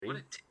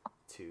Three,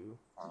 2,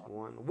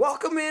 1.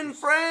 Welcome in,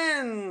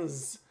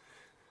 friends!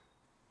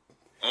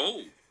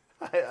 Oh.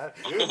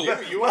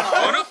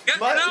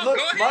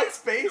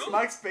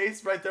 Mike's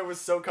face right there was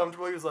so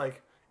comfortable. He was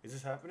like, "Is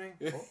this happening?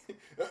 Oh.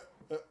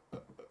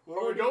 Where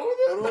are we going with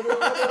it? Where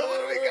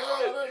are we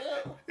going?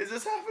 Is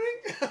this happening?"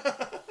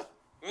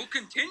 We'll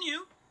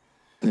continue.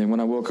 And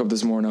when I woke up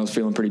this morning, I was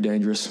feeling pretty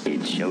dangerous.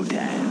 It's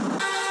showtime.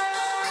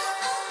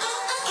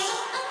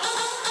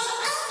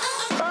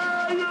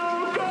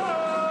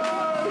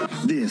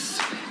 This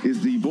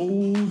is the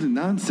Bold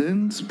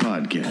Nonsense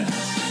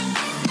Podcast.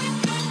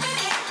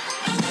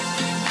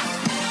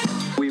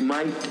 We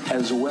might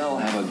as well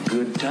have a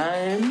good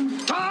time.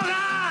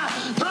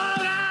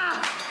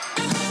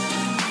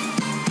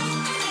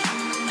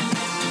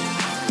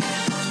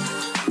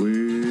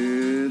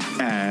 With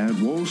at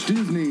Walt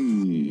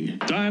Disney.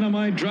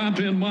 Dynamite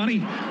drop-in money.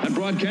 That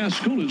broadcast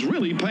school has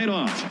really paid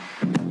off.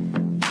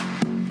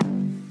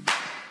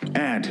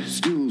 At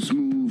Still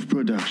Smooth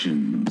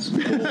Productions.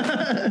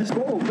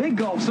 Oh, big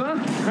gulps, huh?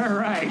 All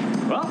right.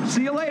 Well,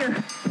 see you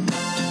later.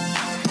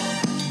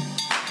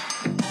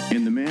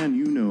 And the man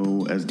you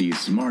know as the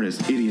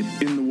smartest idiot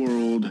in the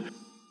world.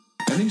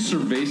 I think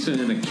cerveza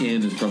in a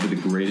can is probably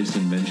the greatest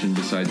invention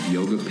besides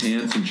yoga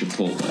pants and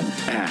Chipotle.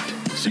 At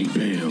St.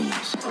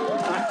 Bale's.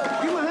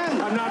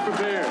 I'm not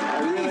prepared. I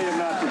really am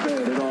not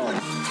prepared at all.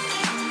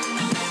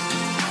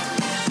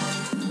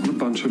 A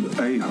bunch of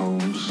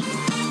a-holes.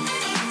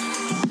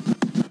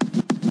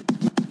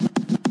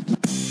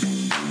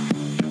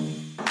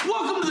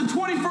 Welcome to the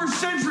 21st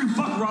century,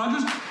 Buck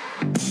Rogers.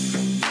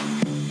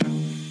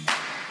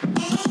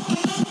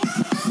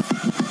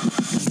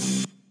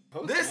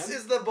 This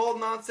is the Bold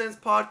Nonsense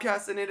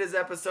Podcast, and it is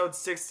episode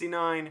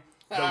 69.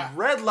 The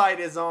red light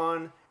is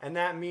on, and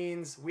that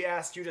means we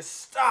ask you to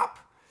stop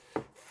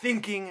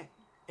thinking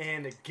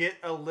and get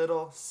a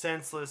little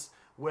senseless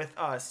with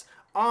us.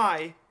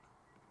 I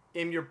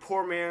am your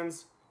poor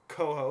man's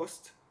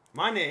co-host.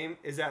 My name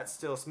is at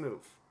Still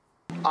Smooth.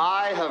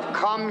 I have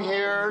come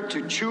here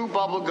to chew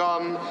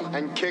bubblegum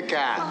and kick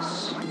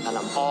ass, and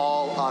I'm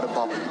all out of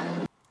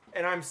bubblegum.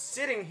 And I'm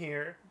sitting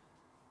here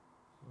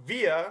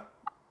via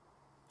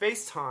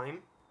FaceTime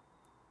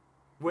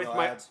with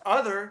my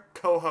other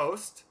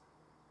co-host.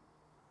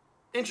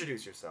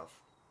 Introduce yourself.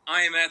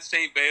 I am at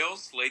St.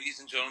 Bale's. Ladies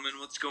and gentlemen,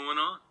 what's going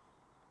on?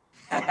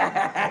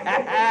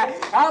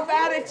 How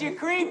about it, you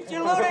creeps,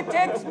 you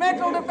lunatics,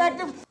 mental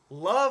defectives?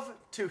 Love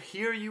to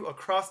hear you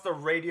across the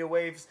radio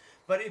waves,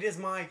 but it is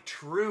my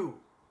true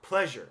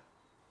pleasure,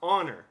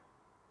 honor.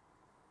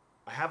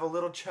 I have a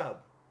little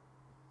chub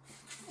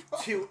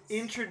to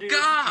introduce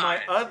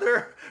my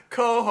other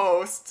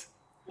co-host.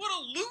 What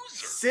a loser.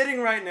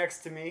 Sitting right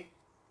next to me.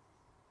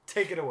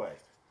 Take it away.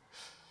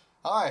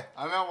 Hi,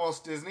 I'm at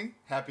Walt Disney,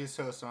 happiest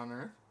host on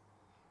earth.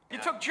 You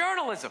took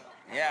journalism.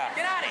 Yeah.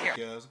 Get out of here.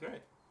 Yeah, that was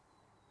great.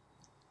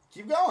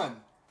 Keep going.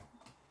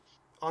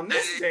 On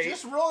this date,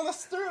 just rolling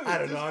us through. I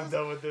don't know. I'm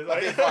done with this.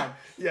 Okay, fine.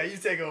 Yeah, you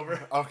take over.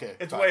 Okay.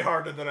 It's fine. way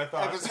harder than I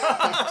thought.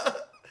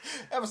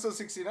 Episode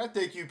 69.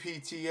 Thank you,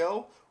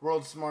 PTO,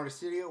 World's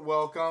Smartest Idiot.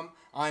 Welcome.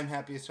 I'm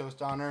happiest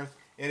host on earth.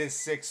 It is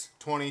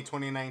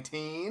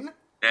 6/20/2019.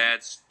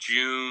 That's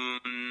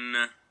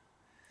June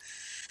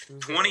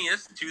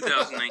 20th,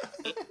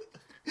 2019.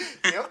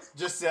 Yep,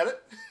 just said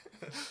it.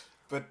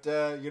 But,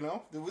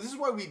 this is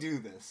why we do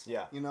this.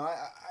 Yeah.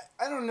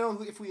 I don't know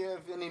if we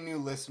have any new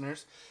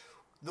listeners.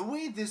 The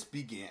way this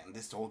began,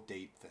 this whole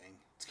date thing,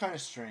 it's kind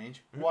of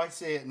strange. Mm-hmm. Why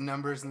say it in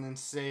numbers and then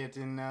say it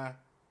in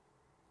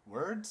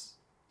words?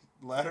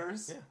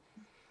 Letters? Yeah.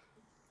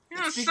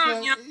 It's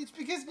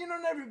because,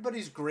 not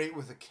everybody's great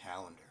with a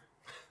calendar.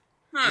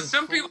 No,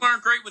 some people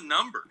aren't great with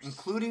numbers.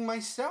 Including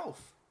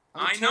myself.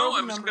 I know,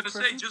 I was going to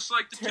say, just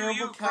like the two of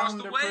you across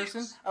the waves.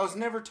 Person. I was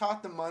never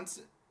taught the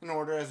months in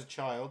order as a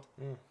child.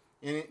 Mm.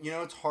 And,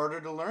 it's harder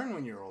to learn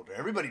when you're older.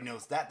 Everybody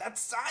knows that. That's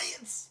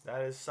science.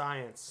 That is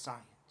science.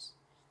 Science.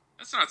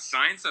 That's not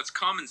science. That's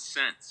common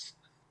sense.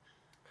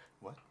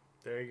 What?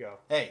 There you go.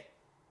 Hey.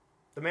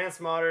 The man's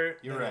smarter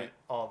You're than right.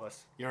 all of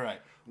us. You're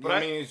right.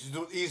 But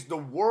he's the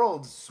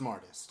world's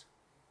smartest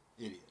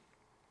idiot.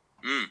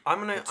 Mm.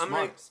 I'm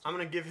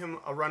gonna give him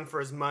a run for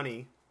his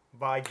money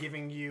by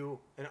giving you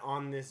an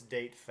on this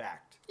date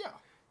fact. Yeah.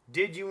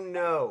 Did you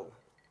know,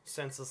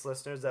 senseless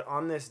listeners, that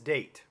on this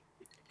date,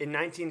 in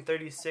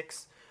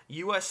 1936,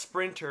 U.S.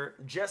 sprinter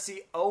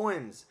Jesse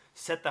Owens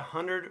set the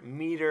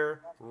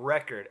 100-meter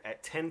record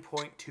at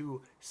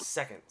 10.2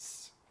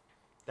 seconds.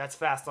 That's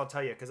fast, I'll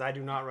tell you, because I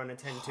do not run a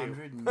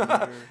 10.2.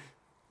 100-meter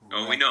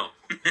Oh, we know.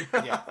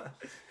 Yeah.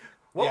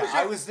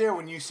 I was there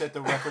when you set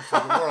the record for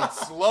the world's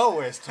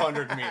slowest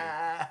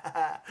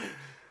 100-meter.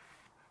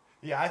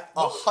 Yeah.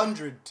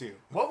 102.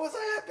 What was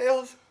I at,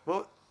 Bales?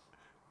 What?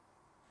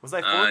 Was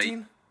I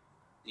 14?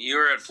 You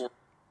were at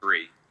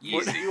 43.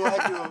 Easy. You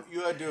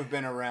had to have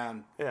been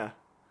around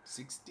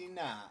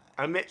 69.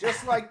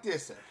 Just like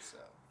this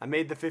episode. I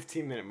made the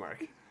 15-minute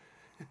mark.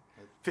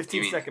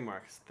 15-second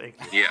marks. Thank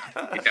you. Yeah.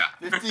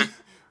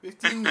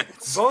 15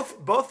 minutes.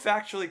 Both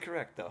factually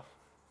correct, though.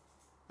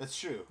 That's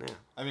true. Yeah.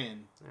 I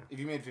mean, if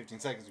you made 15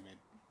 seconds, you made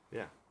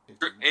Yeah.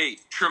 Hey,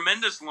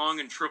 tremendous long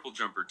and triple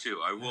jumper too.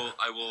 I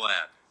will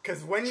add.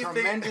 Because when you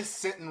tremendous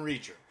sit and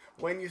reacher.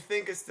 When you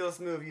think of Still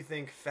Smooth, you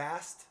think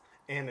fast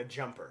and a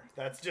jumper.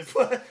 That's just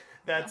what.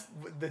 That's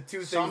the two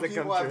things that come to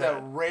Some people have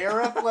that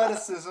rare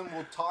athleticism.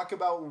 We'll talk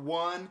about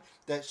one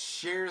that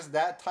shares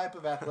that type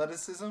of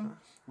athleticism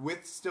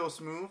with Still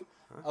Smooth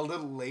a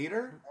little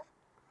later.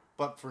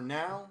 But for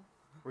now,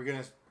 we're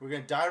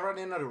gonna dive right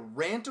into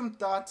random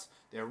thoughts.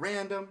 They're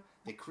random.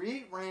 They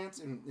create rants,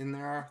 and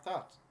there are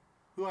thoughts.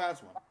 Who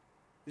has one?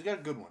 Who's got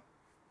a good one?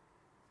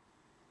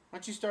 Why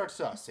don't you start us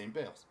off, St.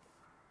 Bales?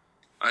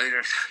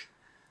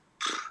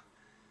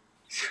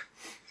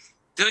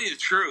 Tell you the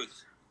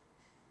truth,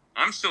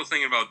 I'm still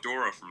thinking about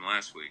Dora from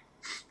last week.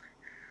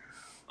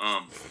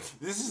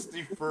 This is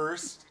the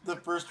first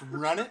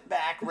run it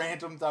back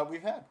random thought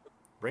we've had.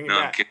 Bring it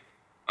back. I'm kidding.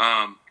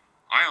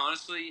 I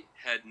honestly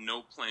had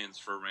no plans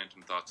for a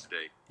random thought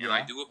today, and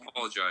I do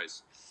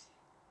apologize.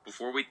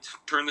 Before we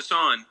turn this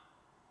on,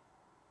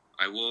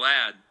 I will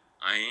add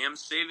I am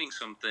saving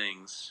some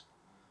things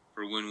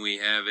for when we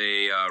have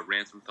a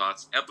Random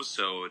Thoughts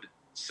episode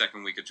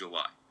second week of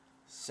July.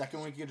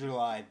 Second week of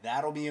July.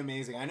 That'll be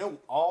amazing. I know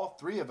all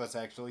three of us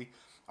actually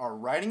are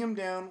writing them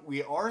down.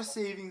 We are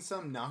saving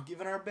some, not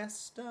giving our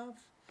best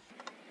stuff.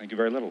 Thank you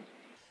very little.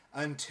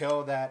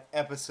 Until that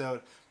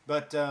episode.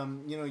 But,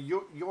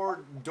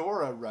 your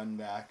Dora run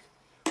back,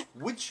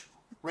 which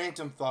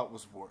random thought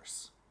was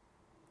worse?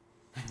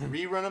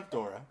 Rerun of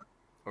Dora.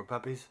 Or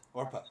puppies?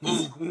 Or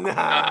puppies.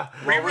 Nah.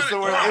 What was the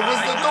word? It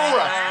was the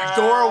Dora.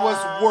 Dora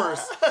was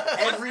worse.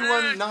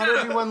 Not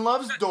everyone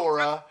loves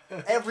Dora.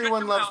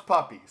 Everyone loves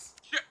puppies.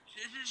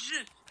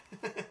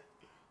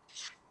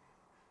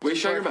 Wait,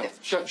 shut your mouth.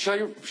 Shut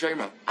your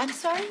mouth. I'm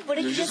sorry? What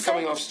did you You're just say?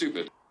 coming off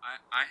stupid.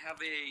 I have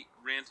a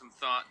random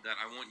thought that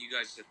I want you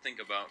guys to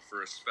think about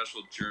for a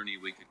special journey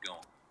we could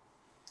go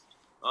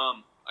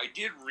on. I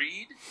did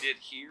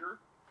hear.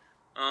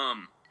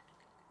 Are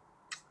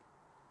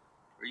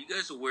you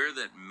guys aware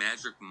that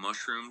magic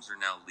mushrooms are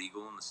now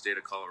legal in the state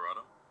of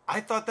Colorado?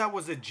 I thought that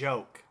was a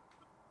joke.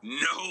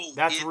 No,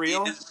 that's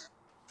real. It is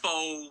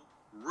faux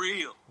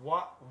real.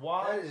 What?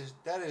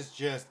 That is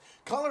just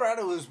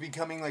Colorado is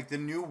becoming like the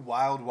new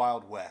wild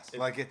west.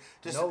 Like it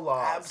just no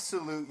laws.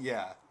 Absolute,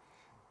 yeah.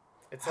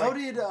 It's how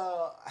did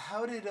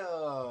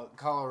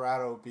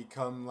Colorado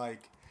become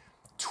like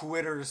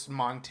Twitter's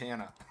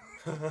Montana?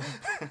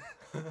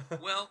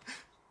 Well,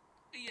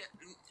 yeah,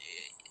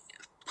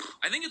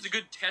 I think it's a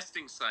good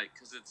testing site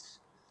because it's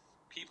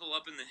people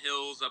up in the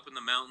hills, up in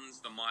the mountains,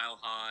 the Mile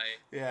High.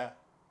 Yeah.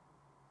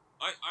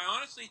 I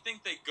honestly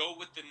think they go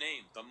with the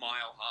name, the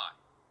Mile High.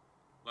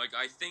 Like,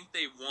 I think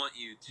they want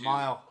you to...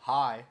 Mile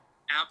High.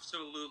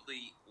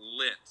 Absolutely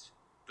lit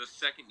the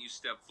second you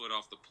step foot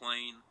off the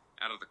plane,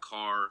 out of the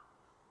car.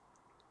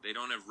 They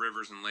don't have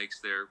rivers and lakes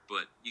there,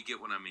 but you get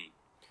what I mean.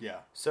 Yeah.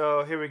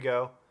 So, here we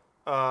go.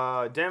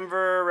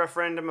 Denver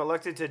referendum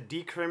elected to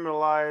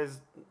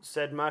decriminalize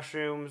said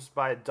mushrooms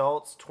by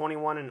adults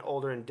 21 and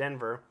older in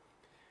Denver.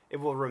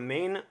 It will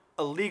remain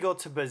illegal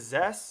to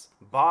possess,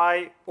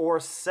 buy, or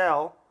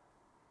sell,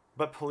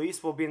 but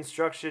police will be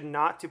instructed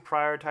not to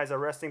prioritize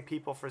arresting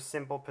people for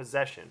simple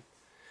possession.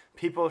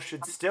 People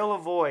should still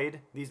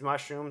avoid these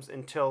mushrooms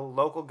until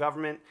local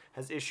government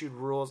has issued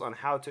rules on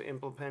how to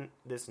implement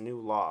this new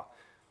law.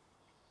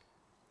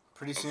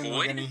 Pretty soon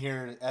we're going to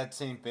hear at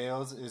St.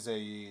 Bales is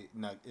a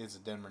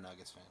Denver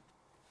Nuggets fan.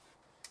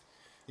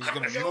 He's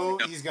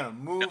gonna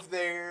move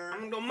there. I'm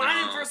gonna go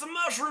mining for some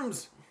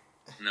mushrooms.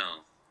 No.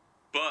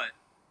 But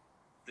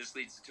this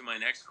leads to my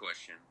next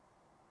question.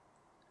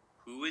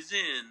 Who is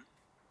in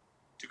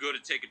to go to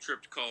take a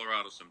trip to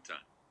Colorado sometime?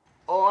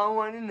 All I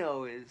want to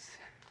know is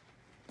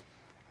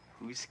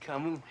who's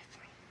coming with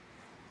me?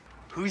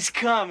 Who's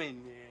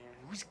coming, man?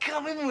 Who's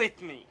coming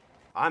with me?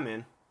 I'm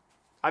in.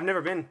 I've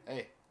never been.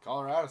 Hey,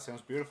 Colorado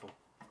sounds beautiful.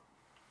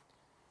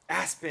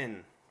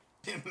 Aspen.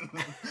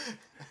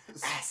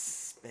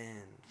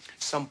 Aspen.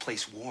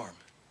 Someplace warm.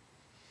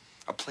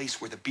 A place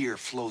where the beer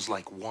flows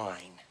like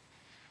wine.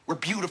 Where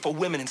beautiful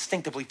women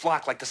instinctively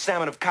flock like the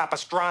salmon of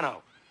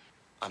Capistrano.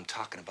 I'm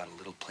talking about a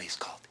little place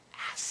called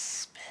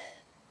Aspen.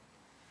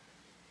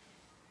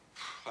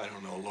 I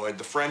don't know, Lloyd.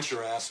 The French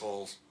are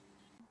assholes.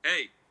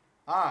 Hey.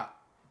 Ah.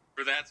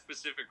 For that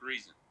specific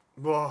reason.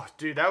 Whoa,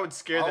 dude, that would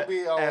scare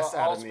the ass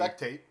out of me. I'll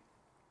spectate.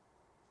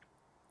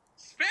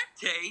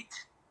 Spectate?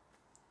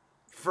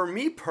 For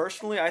me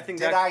personally, I think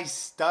Did I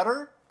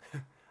stutter?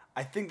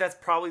 I think that's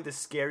probably the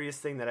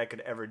scariest thing that I could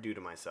ever do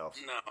to myself.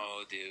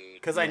 No, dude.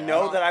 Because I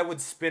know that I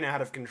would spin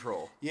out of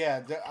control.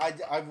 Yeah,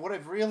 what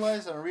I've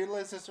realized, and I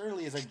realized this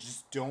early, is I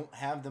just don't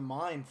have the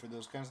mind for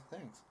those kinds of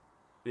things.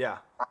 Yeah.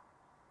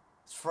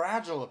 It's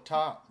fragile up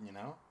top, you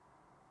know?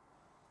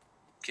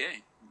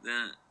 Okay.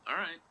 Then, all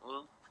right.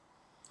 Well,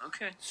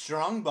 okay.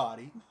 Strong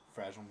body,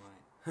 fragile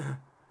mind.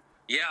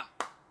 Yeah.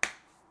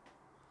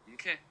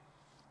 Okay.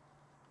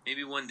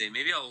 Maybe one day.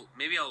 Maybe I'll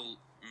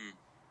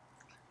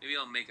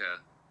make a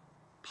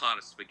pot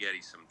of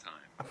spaghetti sometime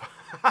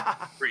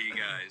for you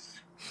guys.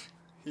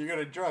 You're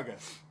gonna drug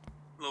us.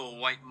 A little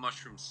white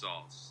mushroom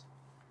sauce.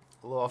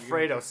 A little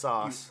Alfredo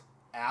sauce.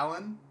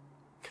 Alan?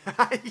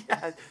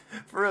 Yeah,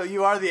 for real,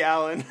 you are the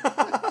Alan.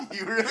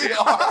 You really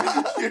are.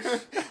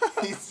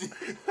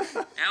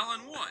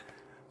 Alan what?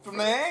 From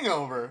The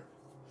Hangover.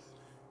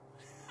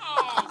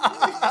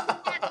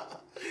 Oh,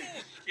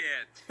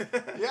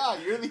 bullshit. Yeah,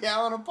 you're the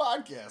Alan of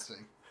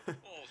podcasting.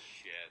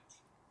 Bullshit.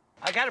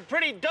 I got a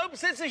pretty dope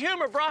sense of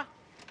humor, brah.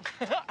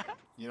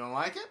 You don't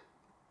like it?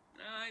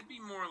 I'd be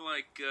more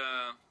like,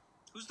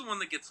 who's the one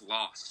that gets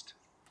lost?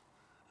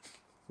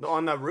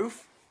 On the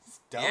roof? It's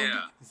Doug?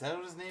 Yeah. Is that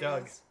what his name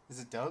Doug. is? Is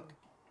it Doug?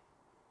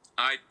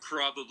 I'd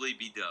probably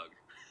be Doug.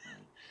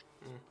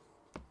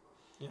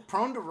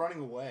 Prone to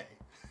running away.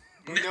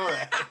 We know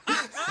that.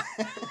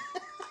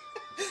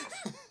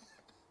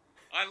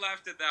 I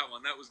laughed at that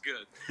one. That was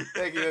good.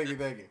 Thank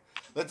you.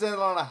 Let's end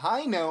on a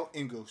high note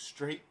and go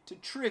straight to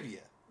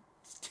trivia.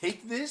 Let's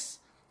take this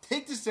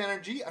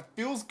energy. It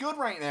feels good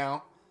right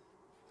now.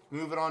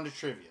 Move it on to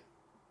trivia.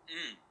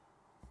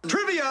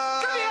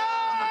 Trivia!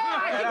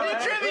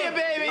 Trivia,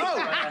 baby!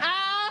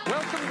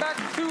 Welcome back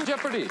to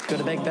Jeopardy!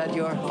 Gonna make that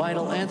your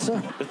final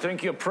answer? You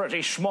think you're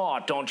pretty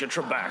smart, don't you,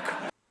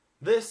 Trebek?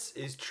 This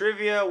is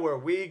trivia where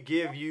we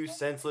give you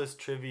senseless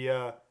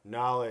trivia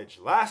knowledge.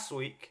 Last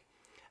week,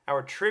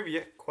 our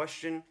trivia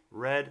question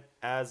read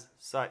as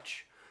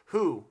such.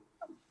 Who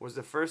was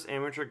the first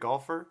amateur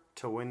golfer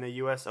to win the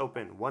U.S.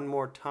 Open? One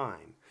more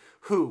time.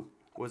 Who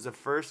was the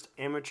first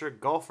amateur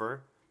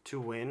golfer to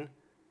win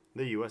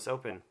the U.S.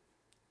 Open?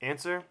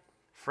 Answer,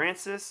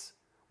 Francis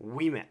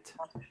Ouimet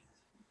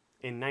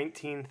in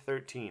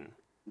 1913.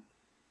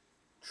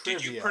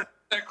 Did you pronounce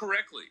that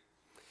correctly?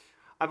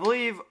 I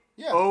believe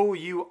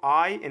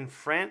O-U-I in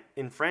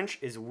French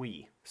is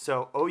oui.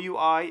 So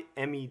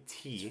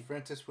O-U-I-M-E-T.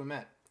 Francis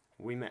Ouimet.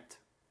 Ouimet.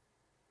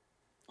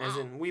 As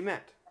in, we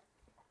met.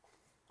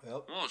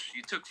 Well,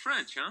 you took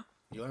French, huh?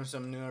 You learn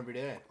something new every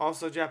day.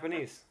 Also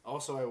Japanese.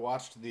 Also, I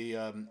watched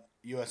the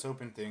U.S.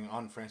 Open thing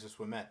on Francis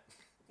Ouimet.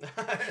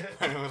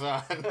 When it was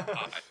on.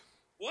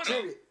 What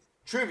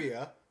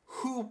Trivia.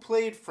 Who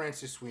played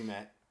Francis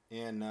Ouimet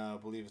in, I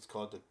believe it's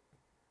called the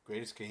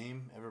greatest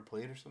game ever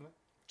played or something?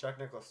 Jack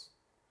Nicklaus.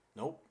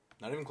 Nope.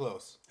 Not even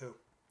close. Who?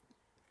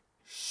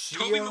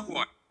 Toby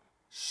Maguire.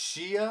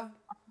 Shia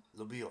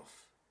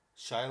LaBeouf.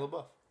 Shia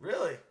LaBeouf.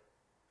 Really?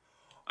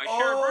 I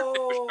share a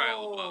birthday with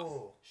Shia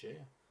LaBeouf.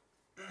 Shia.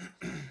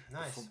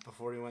 Nice.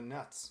 Before he went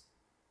nuts.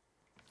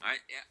 I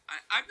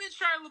bet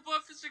Shia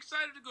LaBeouf is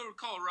excited to go to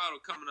Colorado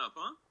coming up,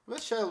 huh? I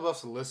bet Shia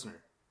LaBeouf's a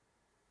listener.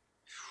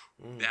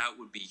 That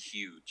would be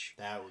huge.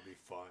 That would be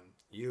fun.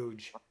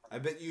 Huge. I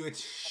bet you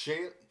it's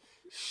Shia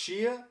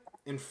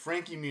and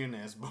Frankie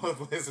Muniz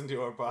both listen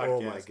to our podcast. Oh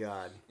my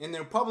God. And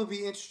they'll probably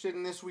be interested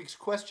in this week's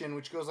question,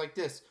 which goes like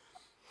this.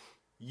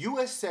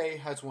 USA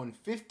has won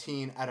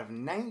 15 out of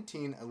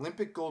 19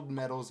 Olympic gold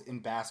medals in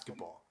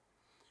basketball.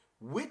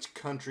 Which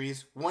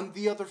countries won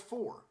the other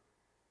 4?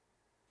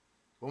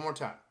 One more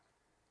time.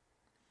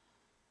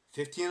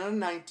 15 out of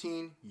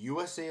 19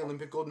 USA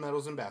Olympic gold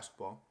medals in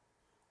basketball.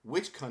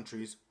 Which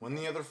countries won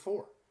the other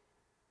 4?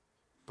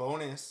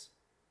 Bonus,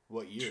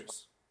 what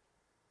years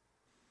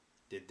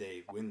did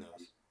they win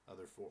those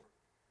other 4?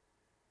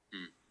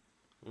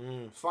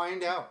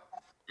 Find out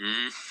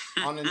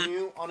on a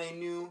new a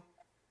new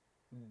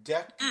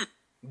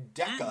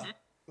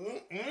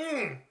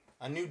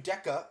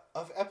deca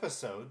of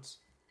episodes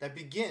that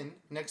begin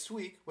next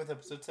week with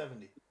episode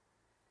 70.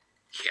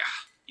 Yeah,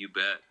 you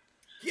bet.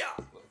 Yeah.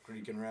 A little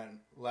Greek and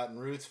Latin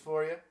roots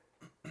for you.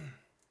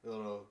 A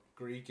little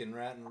Greek and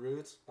Latin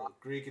roots. A little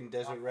Greek and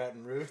desert rat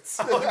and roots.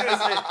 I was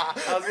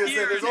gonna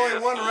say there's only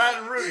one rat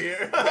and root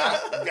here.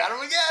 Got him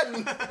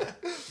again.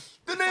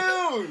 The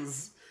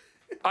news.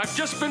 I've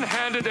just been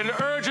handed an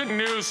urgent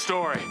news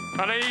story,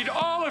 and I need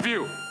all of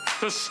you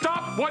to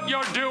stop what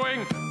you're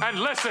doing and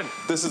listen.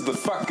 This is the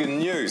fucking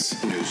news.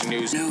 News.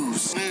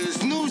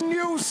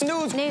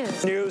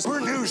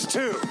 We're news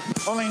too.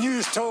 Only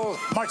news told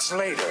much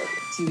later.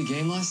 See the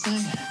game last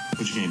night?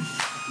 Which game?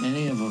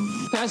 Any of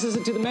them. Passes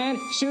it to the man,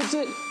 shoots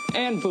it,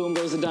 and boom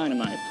goes the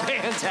dynamite.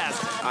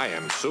 Fantastic. I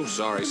am so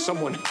sorry.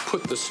 Someone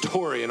put the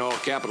story in all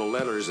capital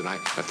letters, and I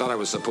thought I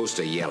was supposed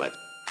to yell it.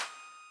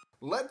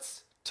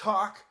 Let's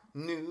talk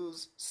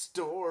news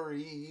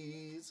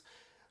stories.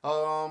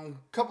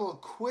 Couple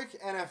of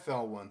quick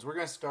NFL ones. We're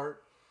going to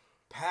start.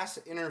 Pass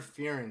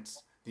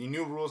interference. The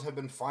new rules have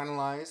been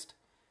finalized.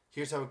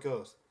 Here's how it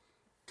goes.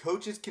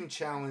 Coaches can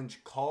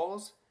challenge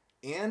calls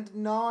and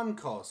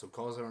non-calls. So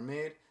calls that were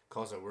made,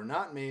 calls that were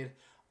not made,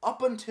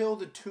 up until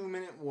the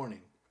 2-minute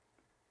warning.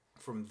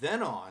 From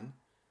then on,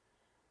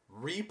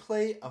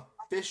 replay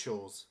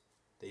officials,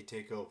 they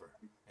take over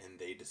and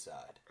they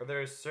decide. Are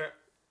there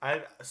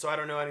I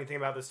don't know anything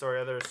about this story.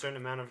 Are there a certain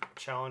amount of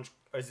challenge?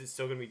 Or is it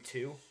still going to be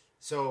 2?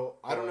 So,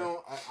 I don't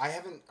know. I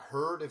haven't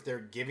heard if they're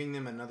giving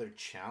them another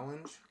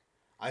challenge.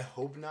 I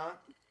hope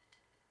not.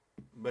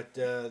 But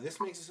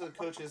this makes it so the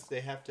coaches,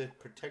 they have to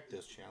protect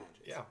those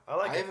challenges. Yeah,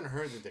 I haven't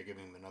heard that they're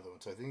giving them another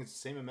one. So I think it's the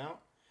same amount.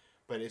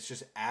 But it's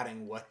just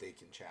adding what they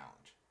can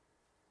challenge.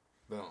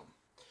 Boom.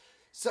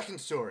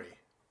 Second story.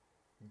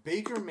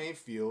 Baker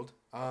Mayfield.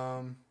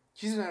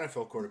 He's an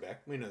NFL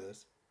quarterback. We know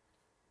this.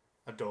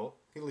 Adult.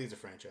 He leads a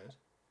franchise.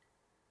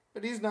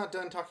 But he's not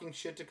done talking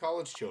shit to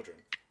college children.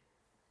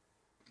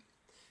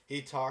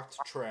 He talked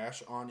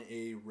trash on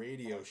a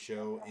radio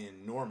show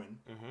in Norman,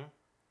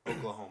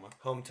 Oklahoma.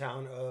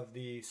 Hometown of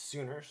the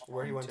Sooners,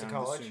 where he went to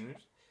college.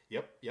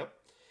 Yep.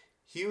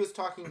 He was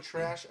talking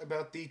trash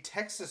about the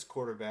Texas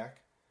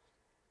quarterback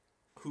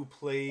who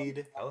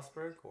played...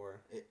 Ellisburg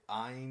or...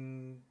 I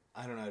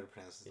don't know how to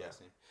pronounce his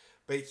last name.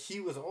 But he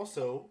was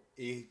also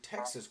a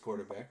Texas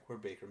quarterback where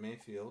Baker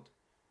Mayfield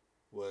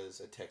was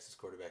a Texas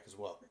quarterback as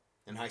well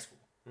in high school.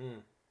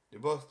 They're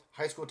both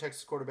high school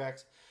Texas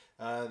quarterbacks.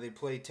 They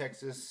play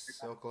Texas,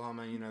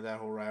 Oklahoma, that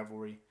whole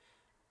rivalry.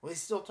 Well,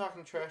 he's still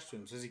talking trash to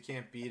him. Says he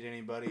can't beat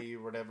anybody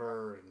or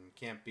whatever, and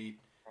can't beat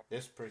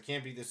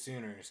the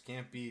Sooners,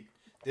 can't beat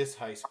this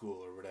high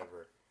school or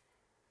whatever.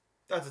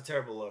 That's a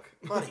terrible look.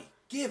 Buddy,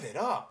 give it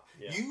up.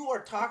 Yeah. You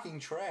are talking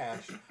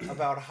trash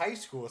about high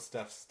school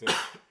stuff still.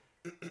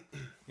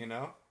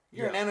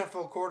 You're an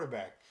NFL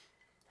quarterback.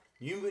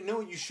 You know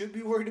what you should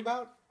be worried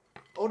about?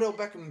 Odell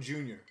Beckham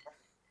Jr.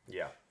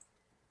 Yeah.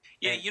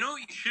 Yeah, you know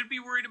what you should be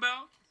worried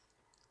about?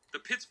 The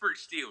Pittsburgh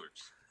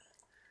Steelers.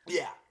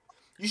 Yeah.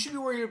 You should be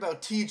worried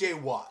about T.J.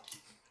 Watt.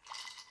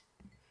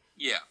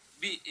 Yeah.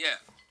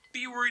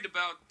 Be worried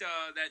about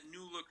that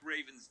new look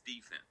Ravens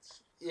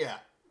defense. Yeah.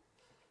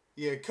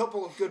 Yeah, a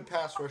couple of good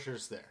pass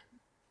rushers there.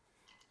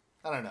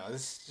 I don't know.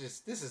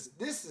 This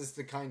is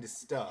the kind of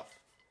stuff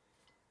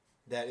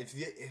that if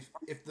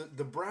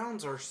the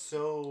Browns are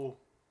so,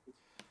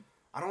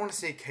 I don't want to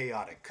say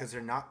chaotic because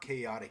they're not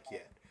chaotic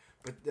yet.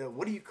 But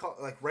what do you call,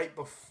 like, right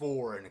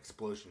before an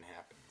explosion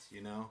happens,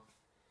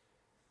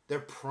 They're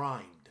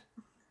primed.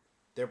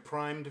 They're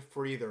primed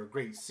for either a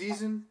great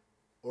season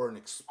or an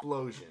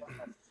explosion.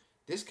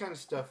 This kind of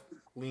stuff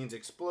leans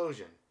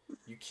explosion.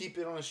 You keep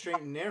it on a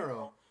straight and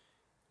narrow,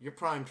 you're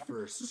primed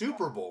for a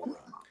Super Bowl run.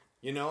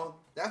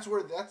 That's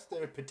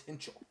their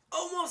potential.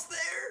 Almost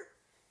there.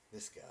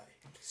 This guy.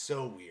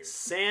 So weird.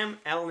 Sam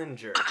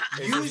Ellinger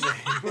is his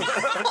name.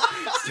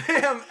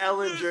 Sam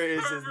Ellinger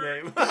is his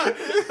name.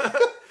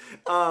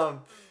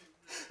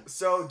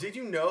 So did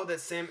you know that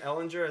Sam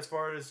Ellinger, as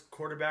far as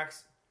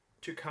quarterbacks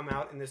to come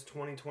out in this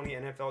 2020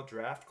 NFL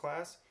draft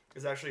class,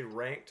 is actually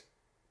ranked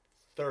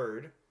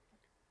 3rd,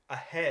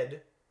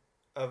 ahead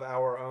of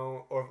our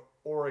own, or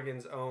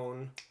Oregon's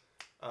own,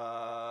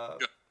 Herbert.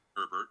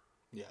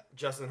 Yeah.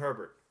 Justin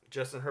Herbert.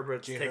 Justin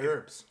Herbert. Jay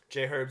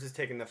Herbs is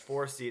taking the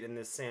 4th seat, and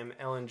this Sam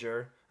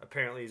Ellinger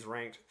apparently is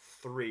ranked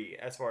 3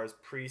 as far as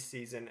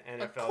preseason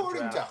NFL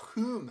According draft.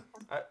 to whom?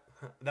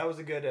 That was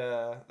a good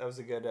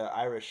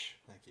Irish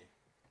Thank you.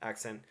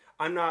 accent.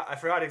 I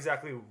forgot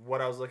exactly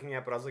what I was looking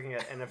at, but I was looking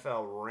at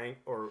NFL rank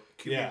or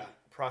QB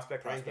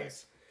prospect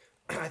rankings.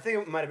 I think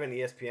it might have been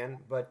ESPN,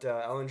 but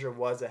Ellinger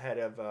was ahead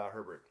of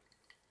Herbert.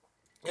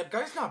 Yeah, the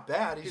guy's not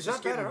bad. He's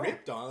just not bad getting at all.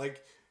 ripped on.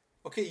 Like,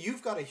 okay,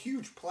 you've got a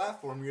huge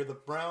platform. You're the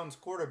Browns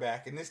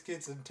quarterback, and this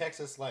kid's in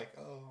Texas. Like,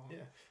 oh, yeah,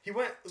 he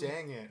went.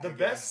 Dang it! The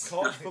best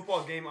college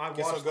football game I watched.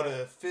 Guess I'll go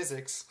to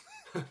physics.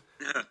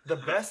 The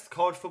best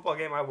college football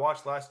game I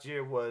watched last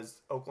year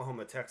was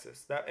Oklahoma,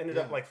 Texas. That ended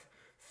up like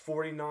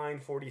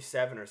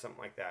 49-47 or something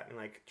like that, in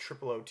like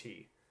triple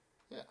OT.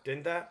 Yeah,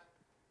 didn't that?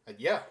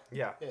 Yeah,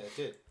 it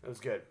did. It was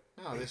good.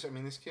 No, this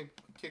kid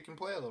can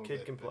play a little bit.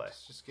 Kid can play.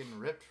 It's just getting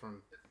ripped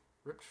from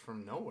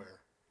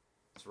nowhere.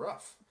 It's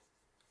rough.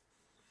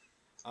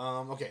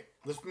 Okay,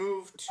 let's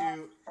move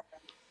to.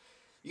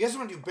 You guys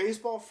want to do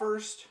baseball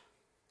first,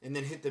 and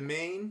then hit the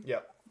main?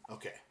 Yep.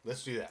 Okay,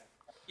 let's do that.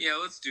 Yeah,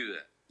 let's do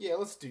that. Yeah,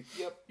 let's do.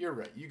 Yep, you're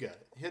right. You got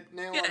it. Hit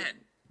nail Yeah.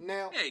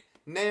 on Hey.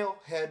 nail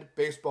head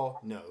baseball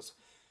nose.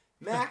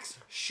 Max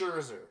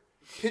Scherzer,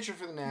 pitcher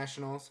for the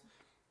Nationals,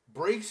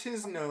 breaks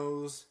his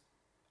nose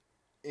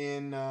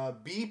in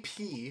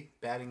BP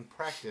batting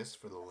practice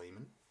for the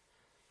layman,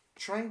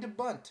 trying to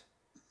bunt.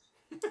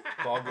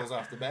 Ball goes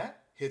off the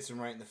bat, hits him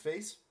right in the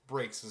face,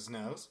 breaks his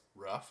nose.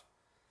 Rough.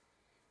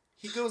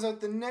 He goes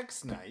out the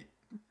next night,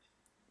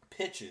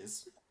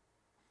 pitches,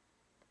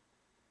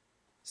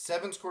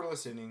 7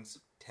 scoreless innings,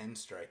 10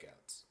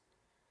 strikeouts.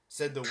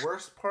 Said the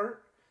worst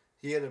part,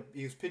 he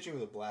was pitching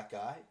with a black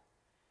eye,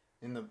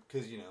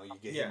 because you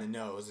get hit in the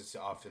nose, it's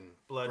often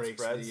blood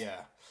breaks spreads.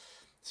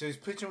 So he's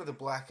pitching with a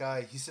black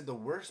eye. He said the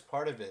worst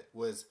part of it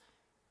was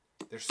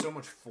there's so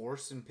much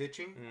force in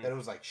pitching that it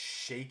was like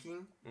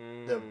shaking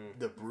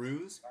the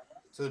bruise.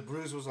 So the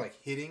bruise was like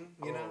hitting,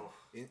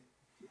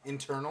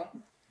 internal.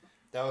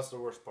 That was the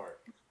worst part.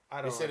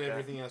 I don't. They said like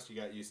everything else you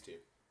got used to.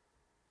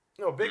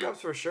 No, big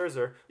ups for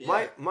Scherzer.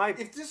 Yeah. My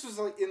if this was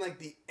like in like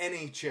the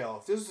NHL,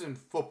 if this was in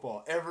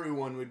football,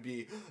 everyone would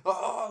be,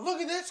 oh,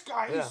 look at this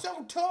guy, he's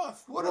so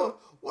tough. What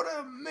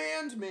a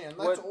man's man.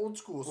 That's old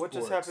school sports. What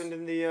just happened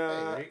in the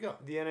there you go.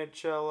 the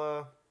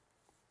NHL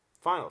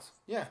finals?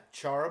 Yeah,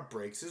 Chara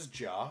breaks his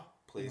jaw,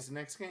 plays the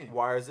next game.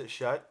 Wires it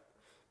shut.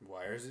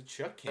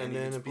 Can't And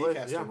even then speak.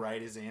 Has to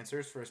write his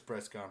answers for his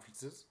press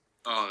conferences.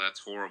 Oh, that's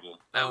horrible.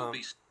 That would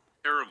be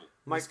terrible.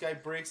 This guy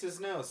breaks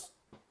his nose.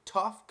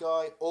 Tough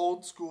guy,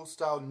 old school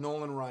style,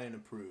 Nolan Ryan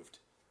approved.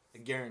 I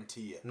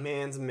guarantee it.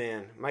 Man's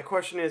man. My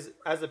question is,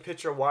 as a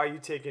pitcher, why are you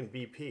taking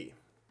BP?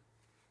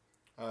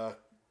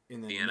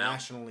 In the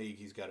National League,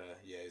 he's got to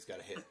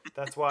hit.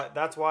 That's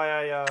why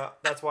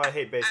I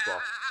hate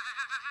baseball.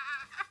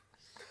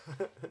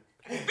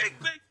 Big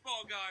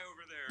baseball guy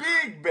over there.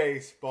 Big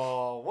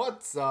baseball.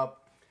 What's up?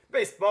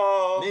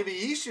 Baseball. Maybe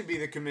he should be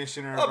the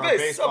commissioner of our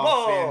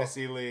baseball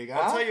fantasy league. Huh?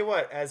 I'll tell you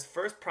what, as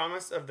first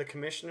promise of the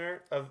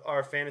commissioner of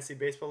our fantasy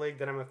baseball league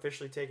that I'm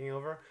officially taking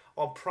over,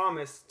 I'll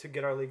promise to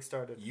get our league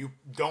started. You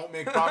don't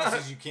make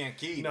promises you can't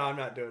keep. No, I'm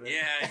not doing it.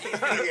 Yeah,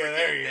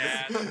 there he is.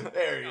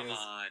 There he Come is.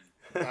 on.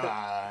 Come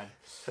on.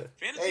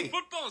 Fantasy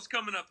football is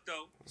coming up,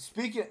 though.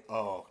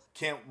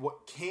 Can't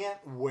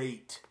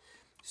wait.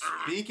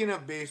 Speaking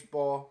of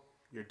baseball,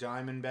 your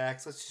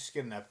Diamondbacks. Let's just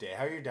get an update.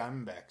 How are your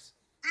Diamondbacks?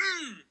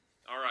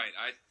 All right,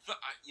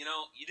 you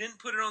didn't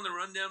put it on the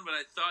rundown, but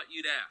I thought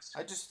you'd ask.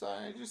 I just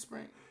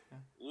bring.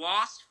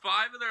 Lost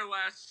 5 of their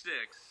last 6,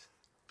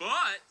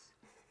 but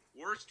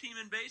worst team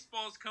in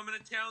baseball is coming to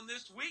town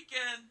this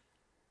weekend.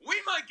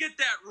 We might get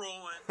that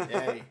rolling.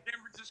 Hey. San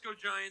Francisco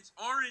Giants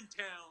are in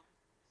town.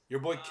 Your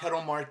boy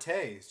Ketel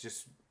Marte is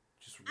just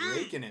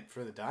raking it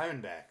for the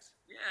Diamondbacks.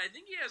 Yeah, I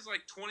think he has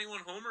like 21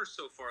 homers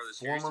so far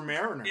this year. Former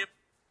Mariner.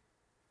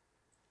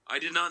 I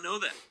did not know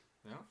that.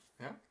 Yeah.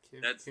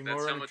 That's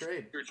how much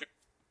trade.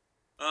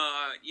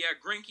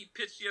 Greinke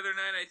pitched the other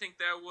night. I think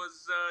that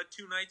was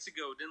 2 nights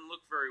ago. Didn't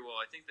look very well.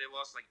 I think they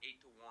lost like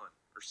 8-1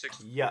 or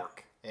 6-4.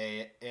 Yuck.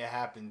 Hey, it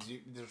happens.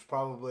 There's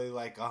probably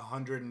like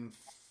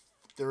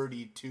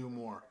 132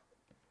 more.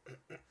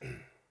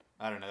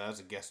 I don't know. That was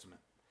a guesstimate.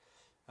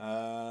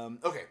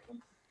 Okay.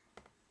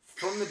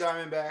 From the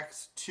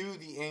Diamondbacks to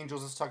the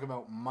Angels, let's talk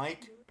about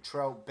Mike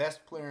Trout,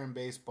 best player in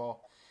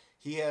baseball.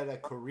 He had a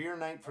career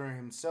night for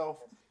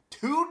himself.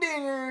 2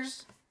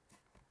 dingers,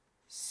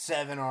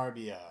 7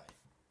 RBI.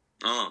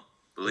 Oh,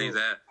 believe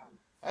that.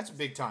 That's a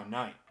big time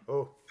night.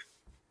 Oh.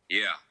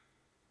 Yeah.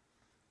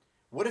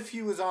 What if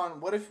he was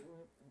on,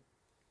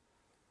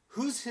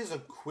 who's his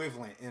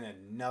equivalent in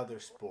another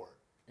sport?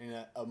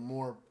 In a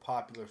more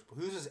popular sport?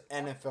 Who's his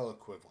NFL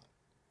equivalent?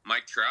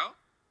 Mike Trout?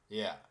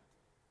 Yeah.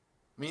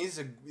 I mean,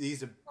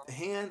 he's a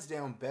hands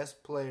down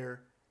best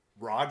player.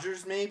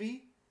 Rodgers,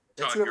 maybe?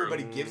 That's who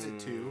everybody gives it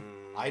to.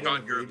 I don't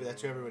agree, but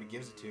that's who everybody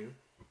gives it to.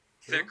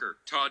 Thicker.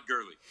 Todd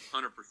Gurley.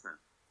 100%.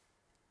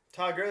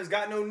 Todd Gurley's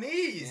got no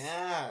knees.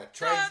 Yeah.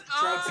 Trout's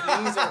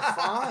knees are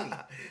fine.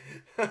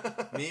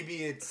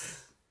 Maybe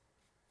it's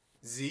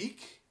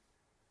Zeke?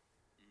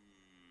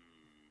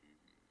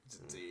 Is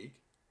it Zeke?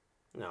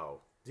 No.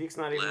 Zeke's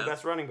not even the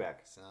best running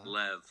back.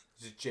 Lev.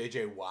 Is it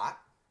J.J. Watt?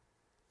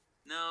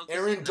 No.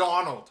 Aaron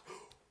Donald.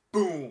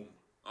 Boom.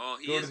 Oh,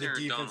 he Go is to the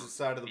Aaron defensive Donald.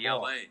 side of the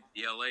ball.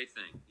 The LA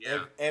thing.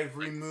 Yeah.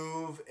 Every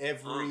move,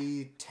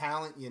 every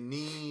talent you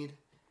need.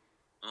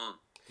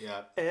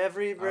 Yeah.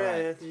 Every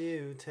breath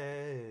you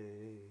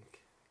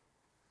take.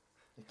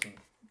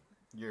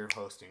 You're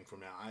hosting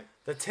from now.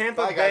 The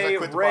Tampa Bay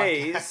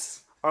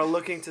Rays are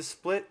looking to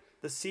split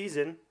the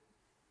season.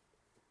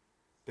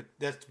 But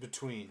that's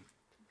between.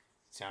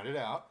 Sound it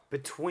out.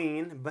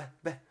 Between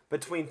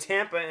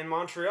Tampa and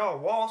Montreal.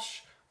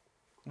 Walsh,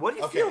 what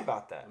do you feel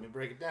about that? Let me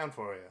break it down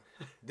for you.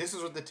 This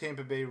is what the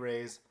Tampa Bay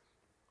Rays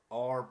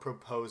are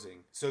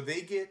proposing. So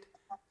they're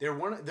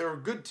a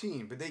good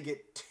team, but they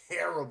get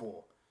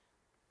terrible.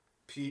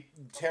 What do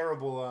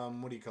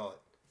you call it?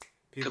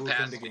 People who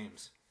come to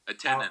games.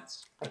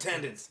 Attendance.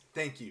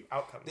 Thank you.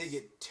 Outcomes. They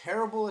get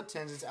terrible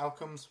attendance.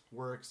 Outcomes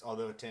works,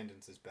 although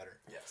attendance is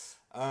better. Yes.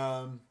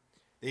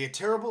 They get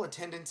terrible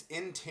attendance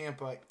in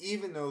Tampa,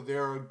 even though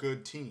they're a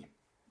good team.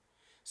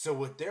 So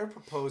what they're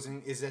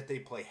proposing is that they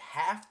play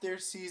half their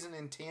season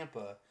in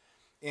Tampa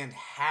and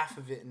half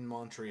of it in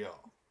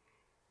Montreal.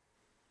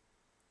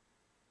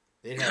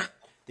 They'd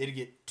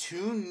get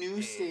 2 new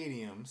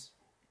stadiums.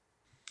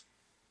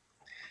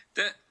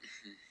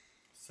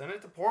 Send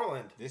it to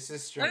Portland. This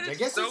is strange. I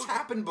guess it's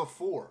happened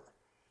before.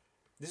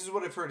 This is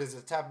what I've heard is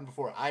it's happened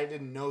before. I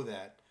didn't know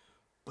that.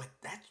 But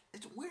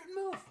it's a weird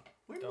move.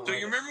 So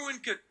you remember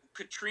when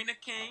Katrina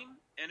came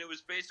and it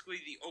was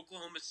basically the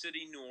Oklahoma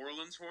City New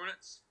Orleans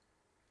Hornets?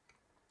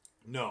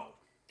 No.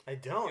 I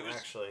don't,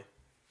 actually.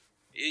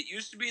 It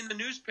used to be in the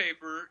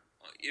newspaper.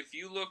 If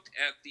you looked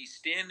at the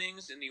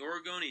standings in the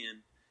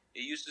Oregonian,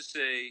 it used to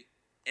say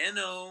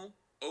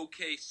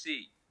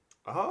NOOKC.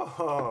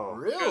 Oh,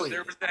 really? Because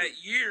there was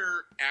that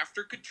year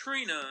after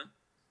Katrina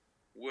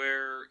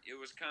where it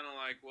was kind of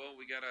like, well,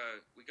 we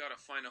gotta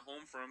find a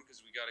home for them because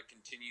we gotta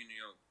continue,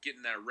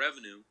 getting that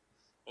revenue.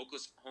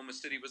 Oklahoma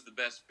City was the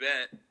best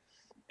bet,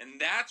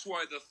 and that's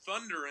why the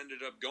Thunder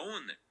ended up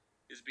going there.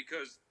 Is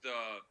because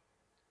the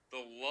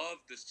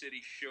love the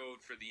city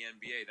showed for the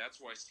NBA. That's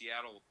why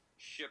Seattle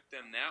shipped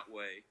them that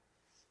way,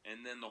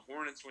 and then the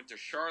Hornets went to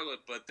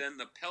Charlotte, but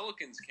then the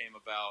Pelicans came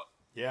about.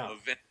 Yeah.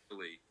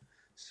 Eventually.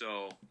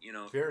 So,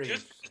 Very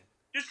interesting.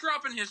 Just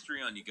dropping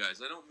history on you guys.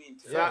 I don't mean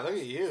to. Yeah, look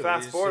at you.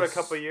 Fast forward a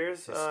couple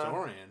years.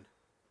 Historian.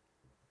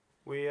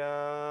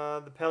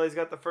 The Pellies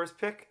got the first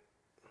pick.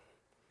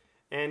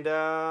 And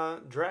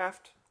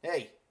draft.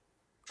 Hey,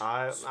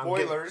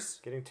 Spoilers.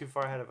 I'm getting too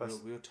far ahead of us.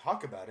 We'll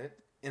talk about it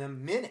in a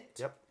minute.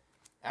 Yep.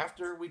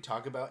 After we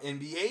talk about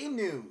NBA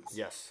news.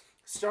 Yes.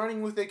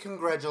 Starting with a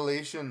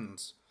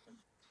congratulations.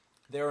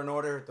 They're in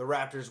order. The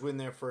Raptors win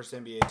their first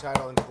NBA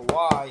title, and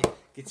Kawhi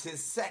gets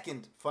his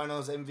second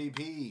Finals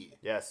MVP.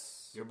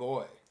 Yes. Your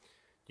boy.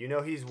 You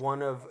know he's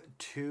one of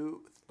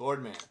two...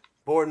 Boardman.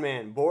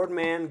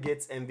 Boardman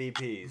gets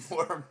MVPs.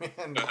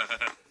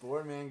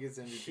 Boardman gets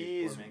MVP.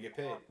 He's Boardman get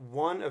paid.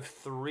 one of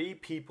 3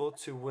 people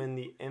to win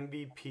the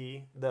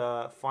MVP,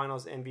 the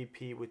Finals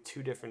MVP, with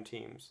 2 different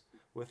teams.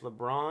 With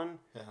LeBron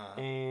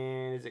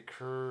and is it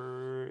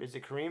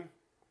Kareem?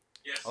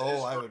 Yes.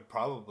 I would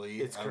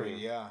probably. It's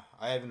Kareem. Yeah,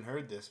 I haven't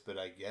heard this, but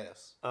I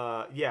guess.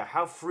 Yeah.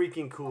 How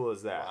freaking cool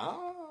is that?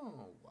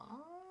 Wow.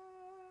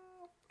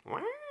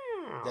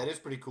 That is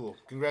pretty cool.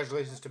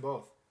 Congratulations to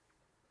both.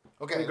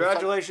 Okay.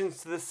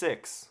 Congratulations to the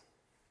 6.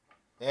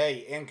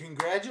 Hey, and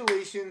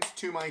congratulations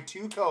to my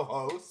 2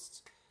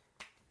 co-hosts.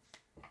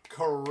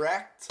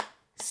 Correct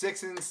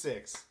 6 and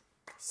 6.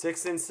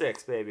 6 and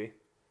 6, baby.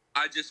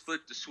 I just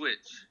flipped the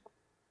switch.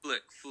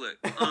 Flick.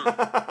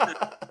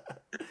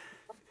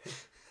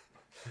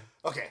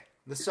 Okay,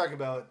 let's talk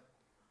about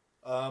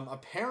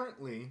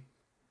apparently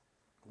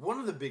one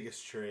of the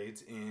biggest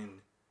trades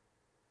in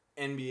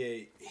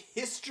NBA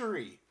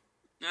history.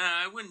 Nah,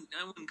 I wouldn't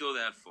go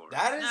that far.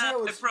 That is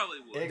how I probably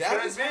would.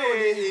 That is how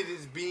it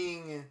is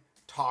being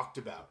talked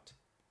about.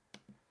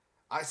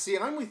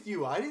 I'm with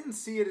you. I didn't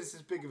see it as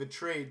big of a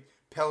trade.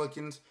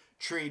 Pelicans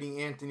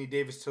trading Anthony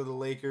Davis to the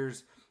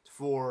Lakers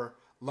for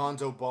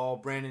Lonzo Ball,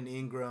 Brandon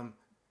Ingram,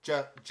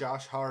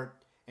 Josh Hart,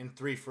 and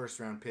 3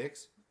 first-round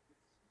picks.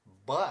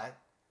 But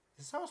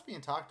this is how it's being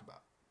talked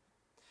about.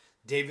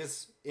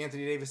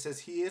 Anthony Davis says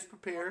he is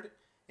prepared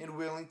and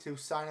willing to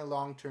sign a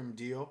long-term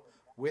deal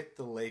with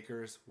the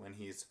Lakers when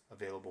he's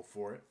available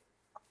for it.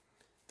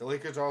 The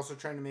Lakers are also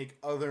trying to make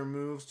other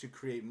moves to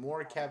create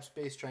more cap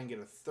space, try and get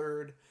a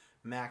 3rd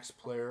max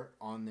player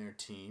on their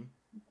team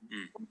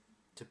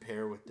to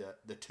pair with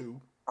the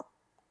 2.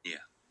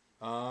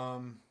 Yeah.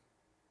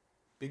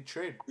 Big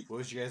trade. What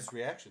was your guys'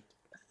 reaction?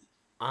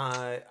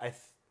 I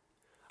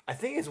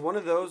think it's one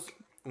of those.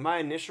 My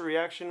initial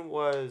reaction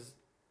was,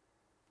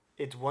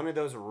 it's one of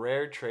those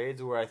rare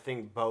trades where I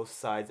think both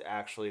sides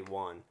actually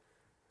won.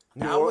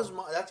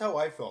 That's how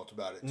I felt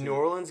about it, too. New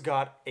Orleans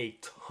got a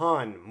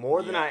ton,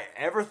 more than I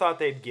ever thought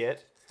they'd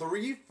get.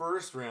 3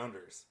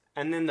 first-rounders.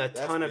 And then the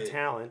ton of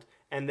talent.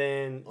 And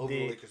then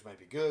the Lakers might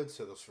be good,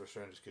 so those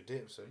first-rounders could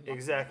dip. So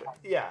exactly.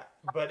 Yeah,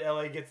 but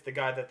LA gets the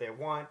guy that they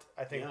want.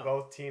 I think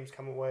both teams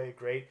come away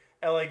great.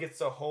 LA gets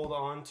to hold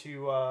on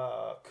to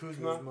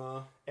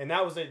Kuzma. And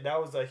that was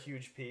a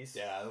huge piece.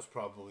 Yeah, that was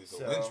probably the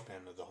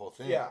linchpin of the whole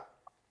thing. Yeah.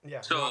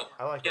 So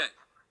I like it.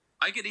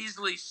 I could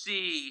easily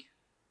see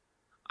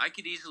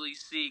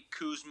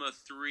Kuzma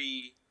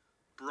 3,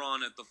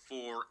 Braun at the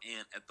 4,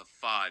 and at the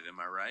 5. Am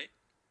I right?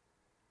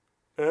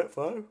 At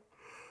 5?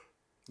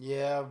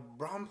 Yeah,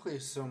 Braun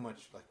plays so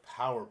much like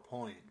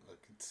PowerPoint.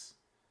 Like it's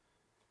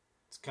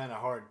kind of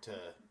hard to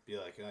be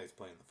like, he's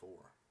playing the 4.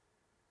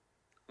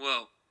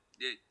 Well,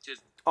 it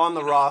just on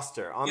the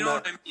roster, on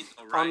what I mean,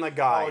 though, right? On the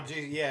guy. Oh,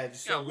 geez, yeah.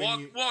 Just so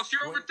Walsh,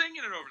 you're overthinking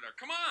it over there.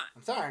 Come on.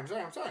 I'm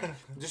sorry.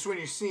 Just when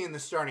you're seeing the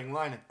starting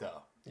lineup,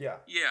 though. Yeah.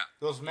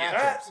 Those matchups.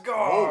 That's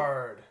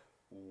guard.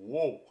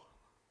 Whoa.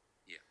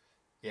 Yeah.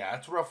 Yeah,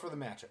 it's rough for the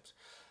matchups.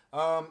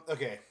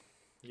 Okay.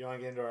 You want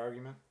to get into our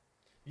argument?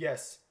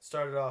 Yes.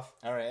 Start it off.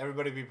 All right,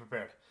 everybody be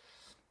prepared.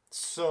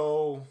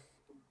 So,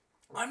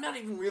 I'm not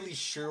even really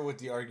sure what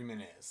the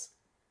argument is.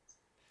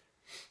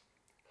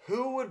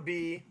 Who would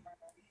be...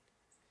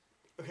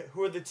 Okay,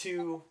 who are the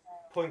 2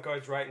 point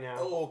guards right now?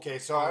 Oh, okay.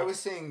 So I was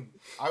saying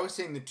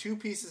the 2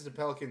 pieces the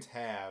Pelicans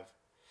have.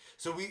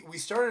 So we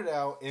started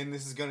out, and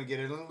this is going to get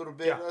in a little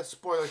bit of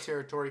spoiler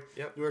territory.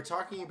 Yep. We were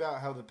talking about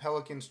how the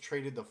Pelicans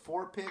traded the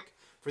 4 pick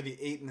for the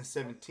 8 and the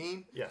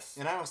 17. Yes.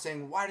 And I was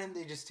saying, why didn't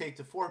they just take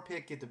the 4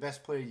 pick, get the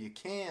best player you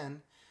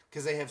can?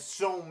 Because they have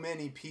so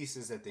many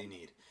pieces that they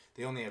need.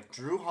 They only have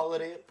Drew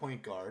Holiday at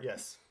point guard.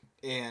 Yes.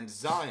 And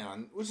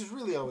Zion, which is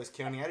really always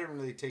counting. I didn't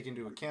really take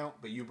into account,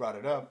 but you brought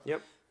it up.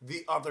 Yep.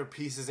 The other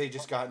pieces they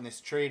just got in this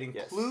trade,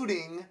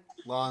 including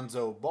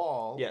Lonzo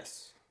Ball.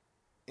 Yes.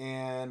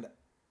 And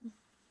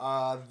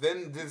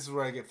then this is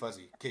where I get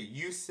fuzzy. Okay,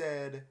 you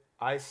said...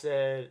 I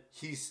said...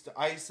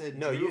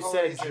 No, Drew you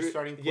said Drew...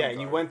 Starting point guard.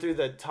 You went through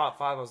the top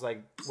 5. I was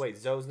like, wait,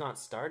 Zoe's not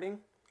starting?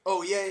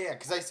 Oh, yeah.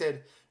 Because I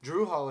said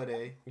Drew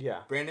Holiday. Yeah.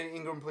 Brandon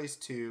Ingram plays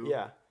 2.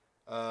 Yeah.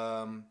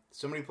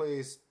 Somebody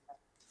plays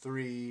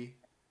 3.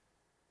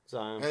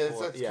 Zion. That's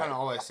kind of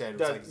all I said. It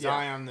was like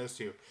Zion, those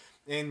 2.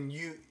 And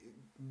you...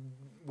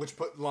 Which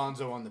put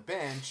Lonzo on the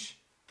bench,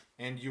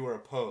 and you were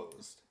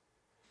opposed.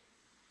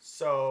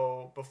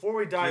 So, before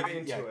we dive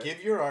into it...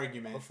 give your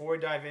argument. Before we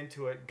dive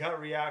into it, gut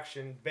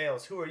reaction,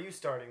 Bales, who are you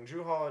starting?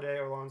 Drew Holiday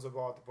or Lonzo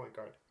Ball at the point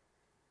guard?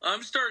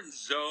 I'm starting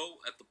Zoe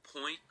at the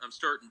point. I'm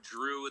starting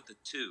Drew at the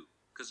 2.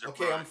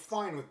 Okay, I'm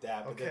fine with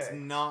that, but that's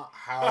not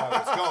how I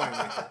was going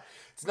with it.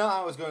 It's not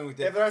how I was going with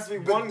it. If there has to be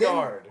one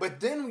guard. But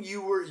then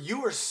you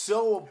were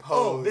so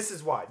opposed. Oh, this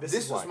is why. This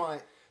is why.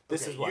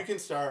 This is why. You can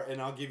start,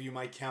 and I'll give you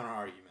my counter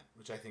argument,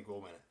 which I think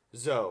will win it.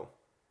 Zoe.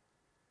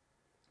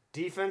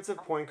 Defensive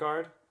point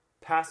guard,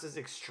 passes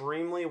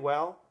extremely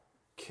well,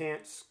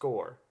 can't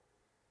score.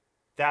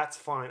 That's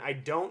fine. I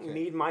don't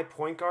need my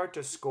point guard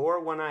to score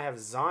when I have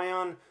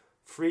Zion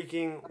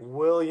freaking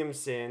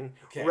Williamson,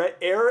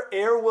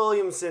 Air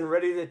Williamson,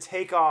 ready to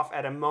take off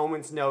at a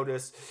moment's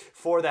notice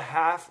for the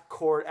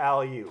half-court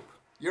alley-oop.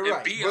 You're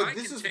right. But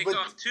this is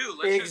off too.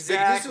 This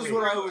is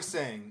what I was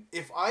saying.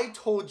 If I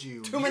told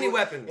you too many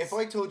weapons. If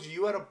I told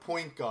you had a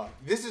point guard,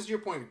 this is your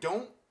point.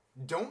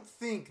 Don't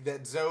think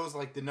that Zoe's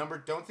like the number.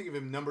 Don't think of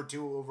him number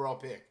 2 overall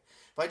pick.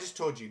 If I just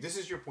told you this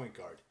is your point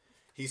guard,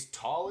 he's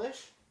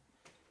tallish.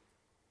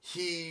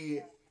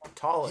 He's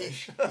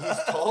tallish.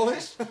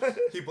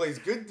 He plays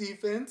good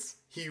defense.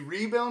 He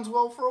rebounds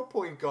well for a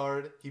point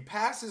guard. He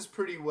passes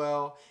pretty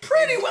well.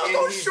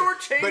 Don't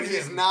shortchange him. But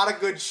he's not a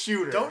good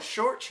shooter. Don't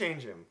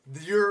shortchange him.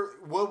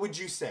 What would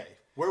you say?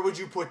 Where would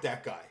you put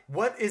that guy?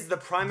 What is the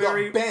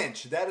primary... The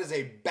bench. That is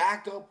a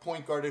backup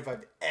point guard if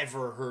I've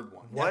ever heard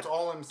one. That's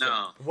all I'm saying.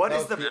 No. What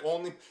is the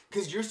only...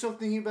 Because you're still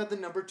thinking about the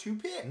number 2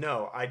 pick.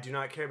 No, I do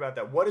not care about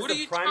that. What is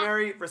the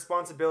primary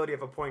responsibility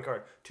of a point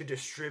guard? To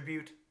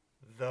distribute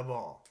the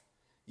ball.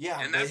 Yeah,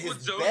 and but that's his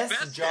what Zoe's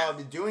best job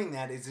at doing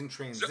that is in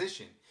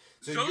transition.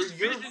 Zoe's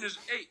vision is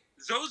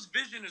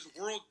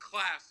world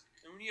class.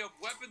 And when you have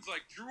weapons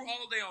like Drew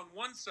Holiday on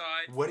one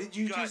side... What did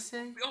you just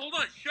say? Hold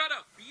on, shut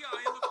up. B.I.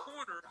 in the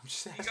corner.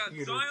 You got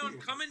Zion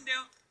coming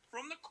down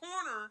from the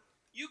corner.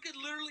 You could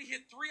literally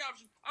hit 3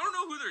 options. I don't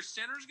know who their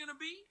center's going to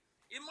be.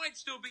 It might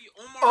still be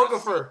Omar.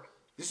 Okafor.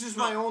 This is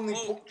my only...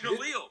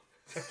 Jaleel.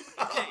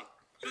 Okay,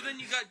 so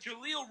then you got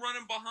Jaleel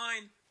running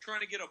behind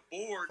trying to get a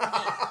board.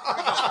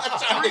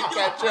 Trying to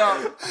catch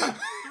up. 3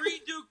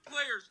 Duke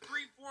players,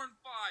 3, 4, and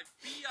 5.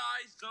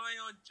 B.I.,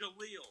 Zion,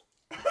 Jaleel.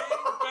 Bang,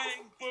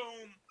 bang,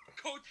 boom.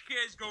 Coach K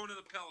is going to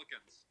the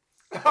Pelicans.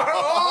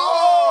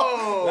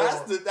 Oh!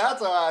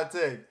 That's a hot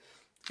take.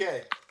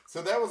 Okay,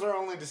 so that was our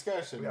only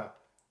discussion. Yeah.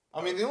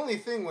 I mean, the only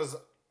thing was,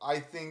 I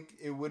think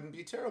it wouldn't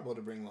be terrible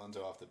to bring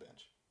Lonzo off the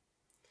bench.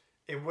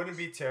 It wouldn't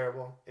be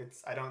terrible.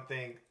 I don't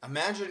think...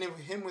 Imagine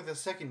him with a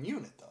second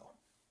unit, though.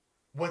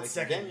 What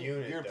second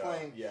unit, you're though?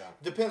 playing. Yeah.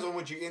 Depends on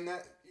what you in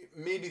that.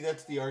 Maybe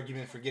that's the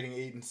argument for getting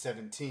 8 and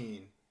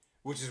 17,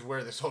 which is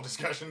where this whole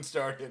discussion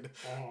started.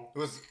 It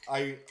was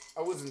I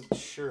wasn't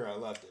sure I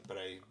loved it, but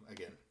I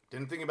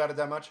didn't think about it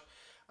that much.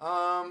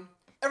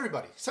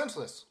 Everybody,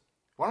 senseless.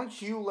 Why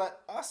don't you let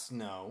us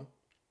know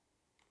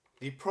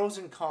the pros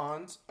and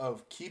cons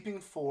of keeping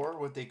 4,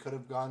 what they could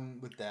have gone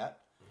with that,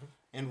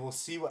 and we'll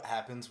see what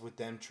happens with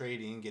them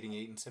trading and getting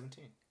 8 and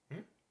 17.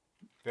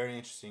 Very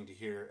interesting to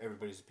hear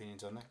everybody's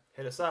opinions on that.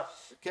 Hit us up.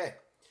 Okay.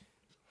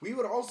 We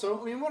would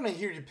also, want to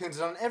hear your opinions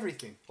on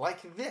everything.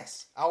 Like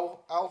this.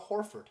 Al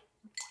Horford.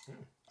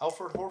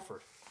 Alfred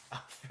Horford.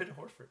 Alfred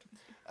Horford.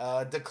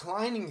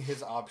 Declining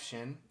his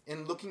option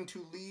and looking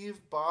to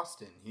leave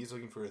Boston. He's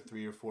looking for a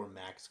 3 or 4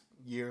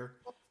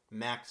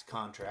 max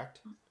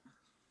contract.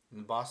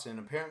 And Boston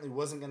apparently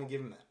wasn't going to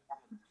give him that.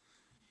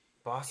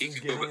 Boston's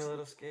getting a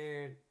little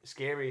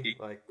scary.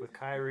 Like with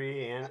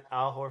Kyrie and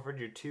Al Horford,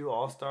 your 2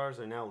 All-Stars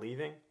are now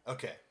leaving.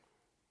 Okay.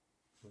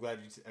 I'm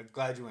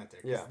glad you went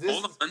there. Yeah.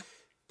 Hold on.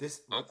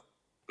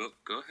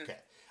 Go ahead. Okay.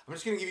 I'm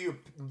just going to give you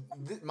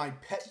my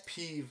pet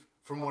peeve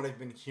from what I've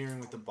been hearing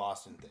with the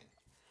Boston thing.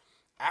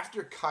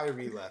 After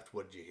Kyrie left,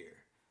 what did you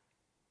hear?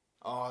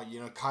 Oh,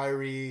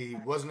 Kyrie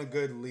wasn't a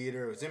good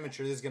leader. It was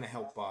immature. This is going to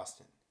help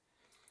Boston.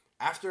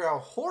 After Al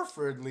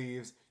Horford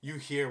leaves, you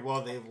hear,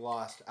 well, they've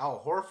lost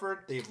Al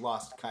Horford, they've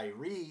lost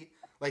Kyrie.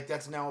 Like,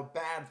 that's now a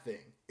bad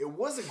thing. It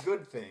was a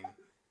good thing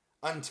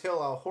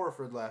until Al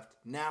Horford left.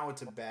 Now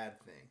it's a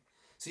bad thing.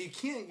 So you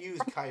can't use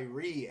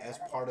Kyrie as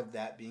part of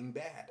that being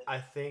bad. I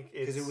think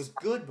it's... Because it was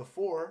good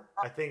before.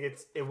 I think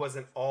it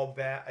wasn't all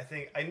bad. I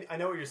think... I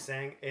know what you're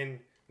saying, and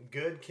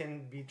good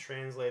can be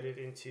translated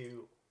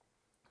into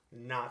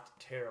not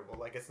terrible.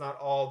 Like, it's not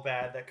all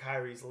bad that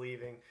Kyrie's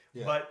leaving.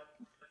 Yeah. But...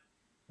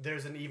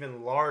 there's an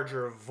even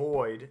larger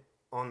void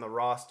on the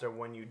roster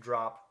when you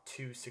drop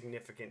 2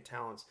 significant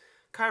talents.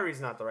 Kyrie's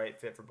not the right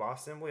fit for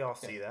Boston. We all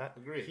see that.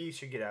 Agreed. He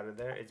should get out of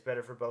there. It's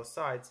better for both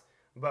sides.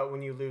 But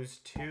when you lose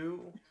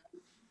 2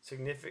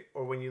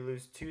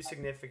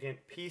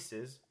 significant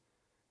pieces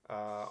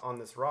on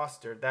this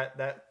roster,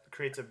 that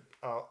creates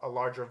a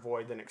larger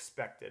void than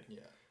expected. Yeah.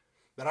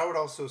 But I would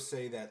also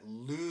say that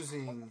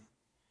losing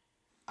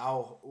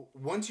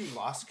once you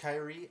lost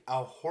Kyrie,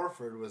 Al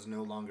Horford was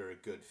no longer a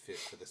good fit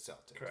for the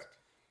Celtics. Correct.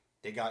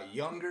 They got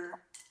younger,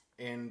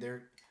 and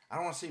I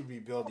don't want to say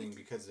rebuilding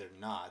because they're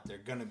not. They're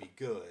going to be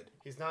good.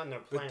 He's not in their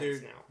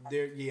plans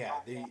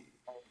now.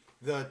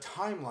 The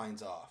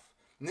timeline's off.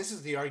 And this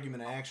is the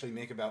argument I actually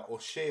make about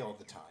O'Shea all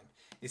the time.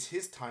 Is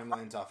his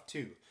timeline's off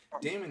too.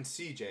 Dame and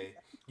CJ,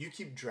 you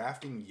keep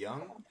drafting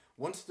young.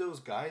 Once those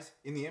guys,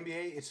 in the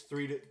NBA, it's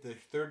the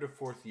 3rd to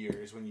 4th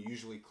year is when you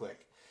usually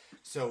click.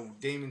 So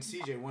Dame and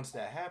CJ, once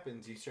that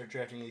happens, you start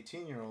drafting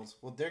 18-year-olds.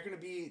 Well, they're going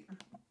to be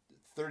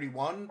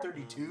 31,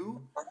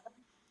 32.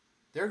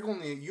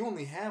 You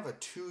only have a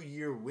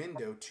 2-year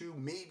window, 2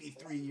 maybe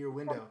 3-year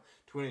window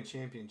to win a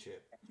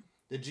championship.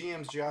 The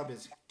GM's job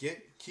is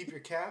keep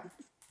your cap,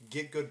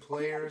 get good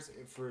players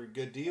for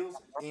good deals,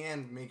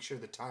 and make sure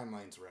the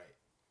timeline's right.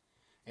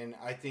 And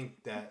I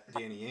think that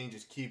Danny Ainge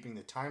is keeping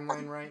the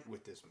timeline right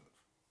with this move.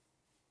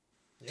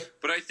 Yep.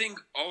 But I think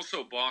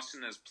also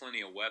Boston has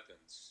plenty of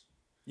weapons.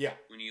 Yeah.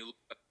 When you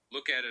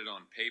look at it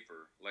on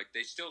paper, like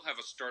they still have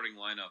a starting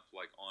lineup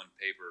like on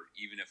paper,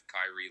 even if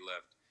Kyrie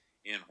left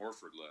and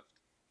Horford left.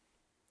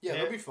 Yeah,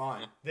 they'll be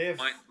fine. They have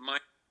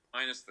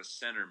minus the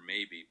center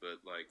maybe,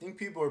 but like I think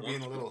people are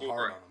being a little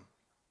hard on them.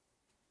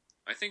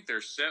 I think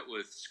they're set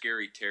with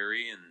Scary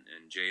Terry and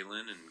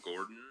Jalen and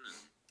Gordon. And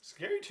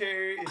Scary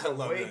Terry is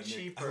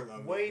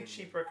way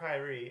cheaper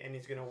Kyrie, and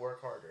he's gonna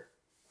work harder.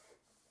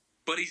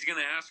 But he's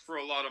gonna ask for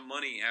a lot of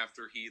money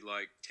after he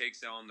like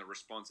takes on the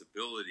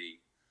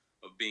responsibility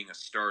of being a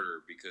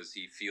starter because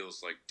he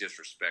feels like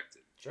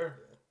disrespected. Sure.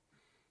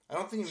 I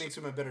don't think it makes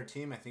him a better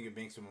team. I think it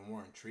makes him a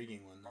more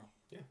intriguing one, though.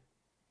 Yeah.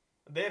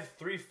 They have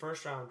 3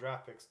 first-round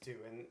draft picks, too.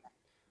 And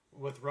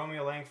with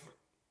Romeo Langford,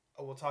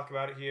 we'll talk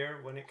about it here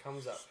when it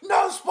comes up.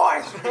 No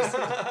spoilers!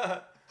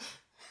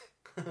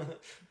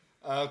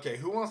 Okay,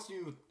 who wants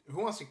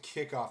to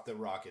kick off the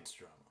Rockets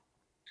drama?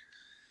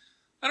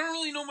 I don't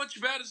really know much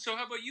about it, so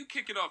how about you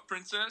kick it off,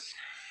 Princess?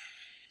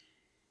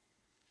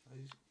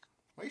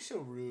 Why are you so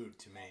rude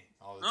to me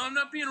all the No, time? I'm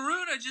not being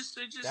rude. I just.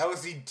 That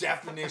was the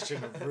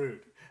definition of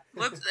rude.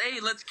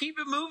 Let's keep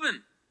it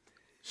moving.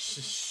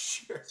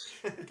 Sure.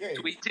 Okay.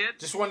 Sweet tits.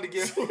 Just wanted to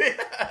give.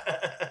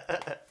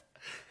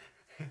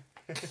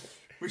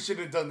 We should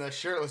have done that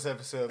shirtless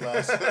episode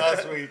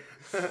last week.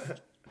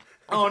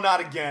 Oh,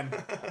 not again.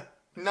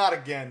 Not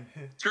again.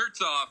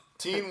 Shirts off.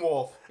 Teen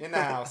Wolf in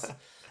the house.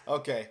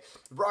 Okay.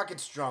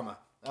 Rockets drama.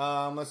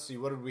 Let's see.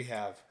 What did we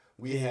have?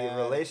 We had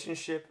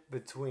relationship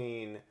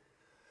between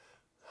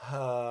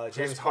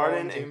James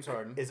Harden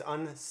is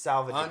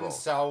unsalvageable.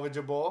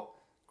 Unsalvageable.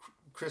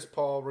 Chris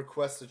Paul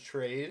requests a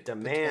trade.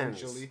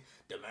 Demands.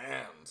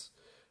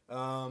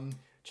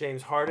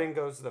 James Harden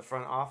goes to the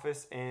front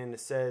office and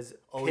says,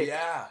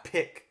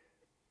 pick.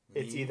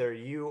 It's either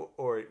you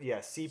or,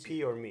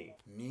 CP or me.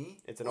 Me?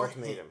 It's an or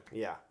ultimatum. Him.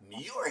 Yeah.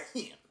 Me or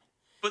him.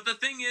 But the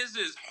thing is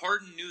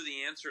Harden knew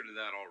the answer to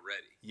that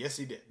already. Yes,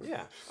 he did.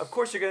 Yeah. Of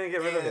course you're going to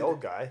get rid of the old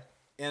guy.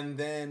 And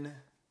then,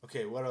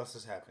 okay, what else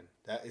has happened?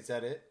 Is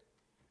that it?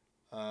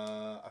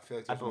 I feel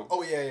like there's one.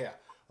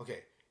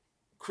 Okay.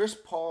 Chris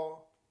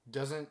Paul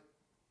doesn't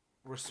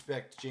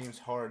respect James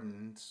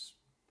Harden's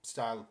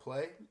style of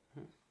play.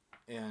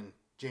 And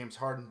James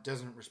Harden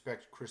doesn't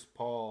respect Chris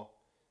Paul,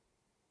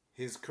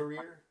 his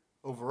career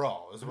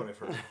overall, is what I've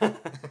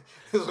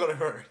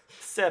heard.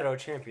 0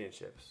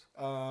 championships.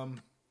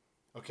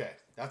 Okay,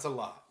 that's a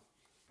lot.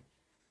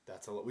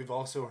 We've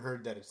also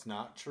heard that it's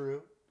not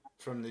true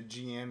from the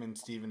GM and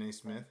Stephen A.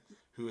 Smith,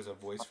 who is a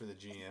voice for the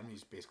GM.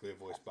 He's basically a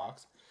voice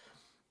box.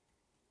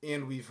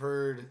 And we've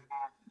heard,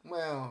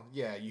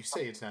 you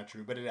say it's not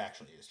true, but it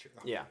actually is true.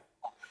 Yeah.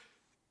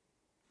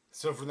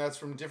 So that's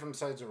from different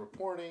sides of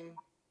reporting,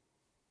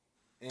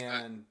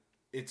 and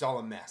it's all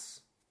a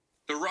mess.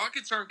 The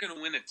Rockets aren't going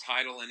to win a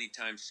title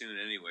anytime soon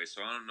anyway,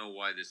 so I don't know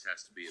why this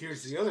has to be.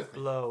 Here's the other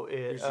thing.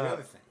 Here's the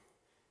other thing.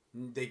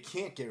 They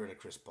can't get rid of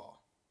Chris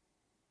Paul.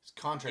 His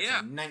contract's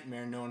a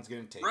nightmare. No one's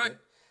going to take it. Right.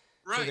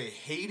 So they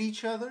hate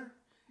each other.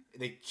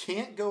 They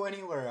can't go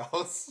anywhere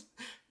else.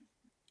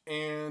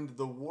 And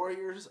the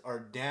Warriors are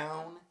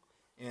down,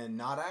 and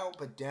not out,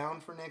 but down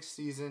for next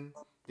season.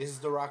 This is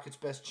the Rockets'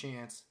 best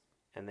chance.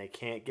 And they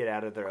can't get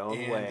out of their own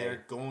way. And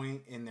they're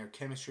going, and their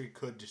chemistry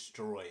could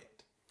destroy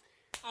it.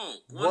 Oh,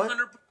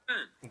 100%.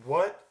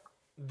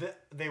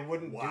 They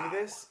wouldn't do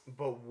this,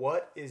 but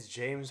what is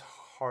James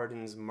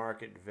Harden's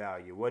market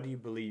value? What do you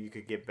believe you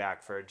could get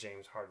back for a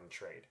James Harden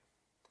trade?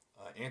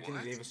 Anthony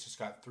Davis just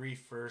got 3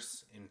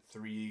 firsts and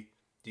 3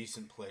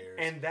 decent players.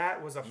 And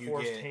that was a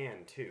forced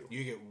hand, too.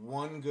 You get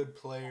 1 good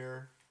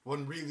player,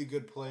 1 really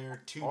good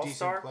player, 2 All-star?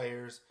 decent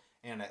players,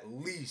 and at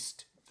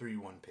least 3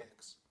 1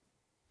 picks.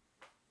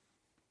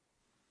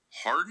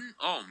 Harden?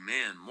 Oh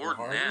man, more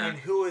than that. And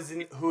who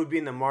would be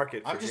in the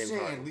market for I'm just James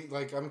saying, Harden?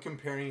 like I'm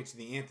comparing it to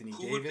the Anthony Who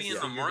Davis. would be in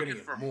the market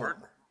for more.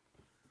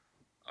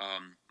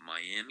 Harden?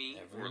 Miami.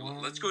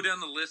 Let's go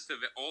down the list of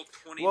all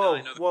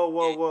 29 Whoa.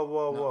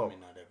 No, I mean,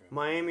 not everyone.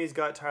 Miami's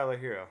got Tyler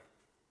Hero.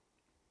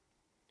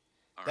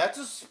 Right. That's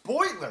a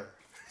spoiler.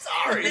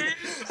 Sorry.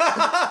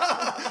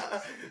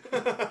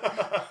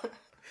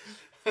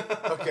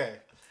 Okay.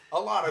 A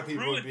lot of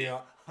people would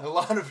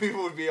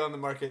be on the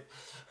market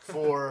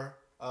for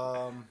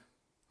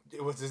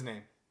what's his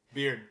name?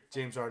 Beard,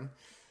 James Harden.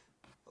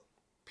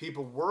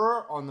 People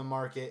were on the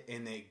market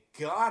and they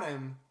got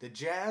him. The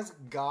Jazz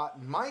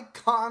got Mike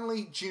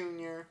Conley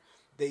Jr.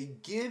 They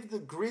give the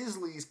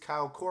Grizzlies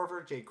Kyle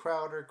Korver, Jay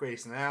Crowder,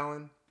 Grayson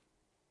Allen,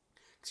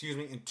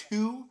 and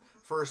 2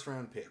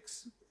 first-round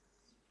picks.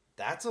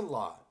 That's a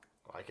lot.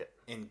 I like it.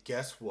 And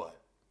guess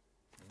what?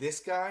 This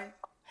guy,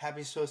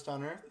 happiest host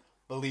on earth,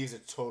 believes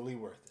it's totally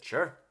worth it.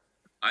 Sure.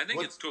 I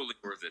think it's totally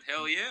worth it.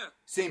 Hell yeah.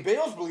 St.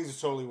 Bales believes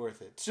it's totally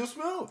worth it. Still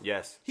Smooth.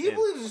 Yes. He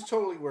believes it's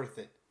totally worth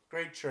it.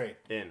 Great trade.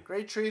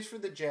 Great trades for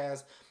the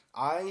Jazz.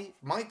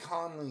 Mike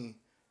Conley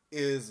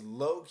is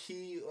low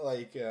key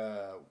like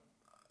I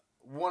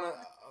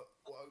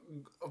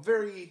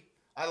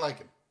like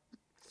him.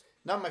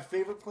 Not my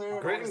favorite player.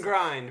 Grit and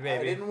grind,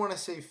 baby. I didn't want to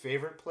say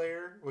favorite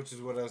player, which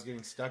is what I was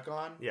getting stuck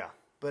on. Yeah.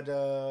 But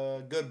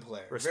good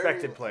player.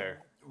 Respected player.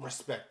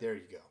 Respect. There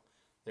you go.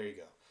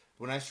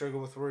 When I struggle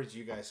with words,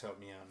 you guys help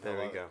me out. There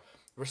we go.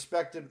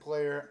 Respected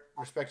player.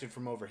 Respected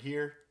from over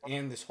here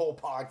and this whole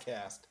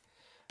podcast.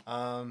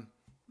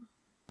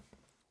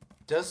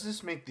 Does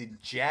this make the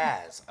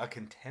Jazz a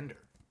contender?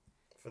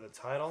 For the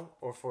title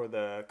or for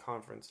the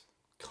conference?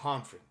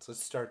 Conference.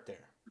 Let's start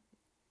there.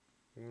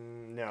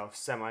 No,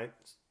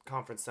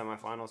 conference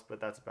semifinals, but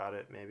that's about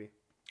it, maybe.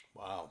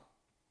 Wow.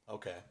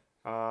 Okay.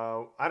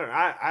 I don't know.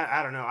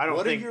 I don't know.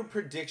 What are your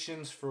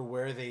predictions for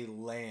where they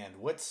land?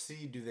 What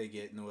seed do they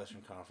get in the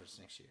Western Conference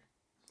next year?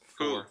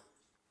 Who?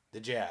 The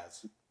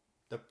Jazz.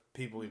 The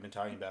people we've been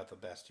talking about the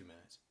past 2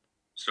 minutes.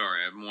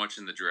 Sorry, I've been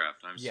watching the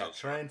draft. I'm so sorry.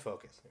 Try and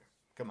focus here.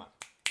 Come on.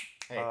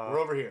 Hey, we're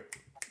over here.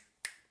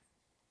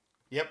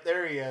 Yep,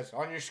 there he is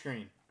on your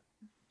screen.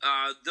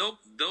 They'll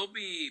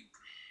be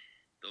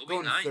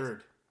going ninth.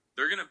 Third.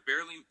 They're gonna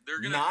barely.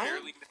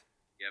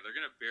 Yeah, they're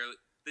gonna barely.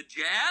 The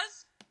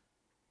Jazz?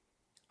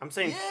 I'm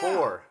saying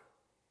 4.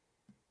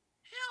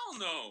 Hell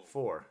no.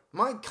 4.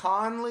 Mike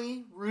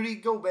Conley, Rudy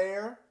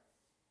Gobert,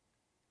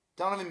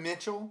 Donovan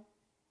Mitchell.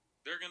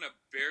 They're gonna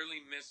barely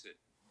miss it.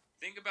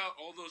 Think about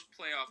all those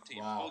playoff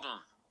teams. Wow. Hold on.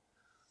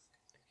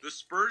 The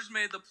Spurs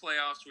made the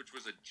playoffs, which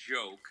was a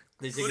joke.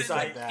 They take a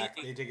step back.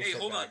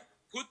 Hold on.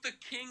 Put the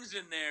Kings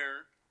in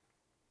there.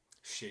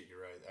 Shit, you're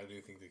right. I do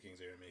think the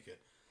Kings are going to make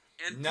it.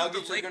 And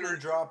Nuggets are going to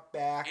drop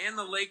back. And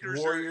the Lakers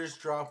Warriors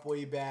drop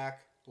way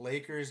back.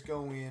 Lakers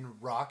go in.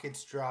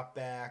 Rockets drop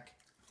back.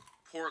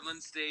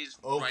 Portland stays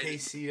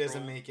OKC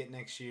doesn't make it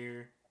next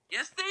year.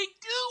 Yes, they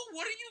do.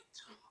 What are you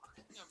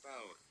talking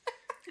about?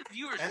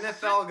 You are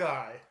NFL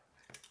guy.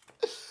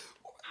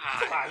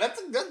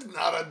 That's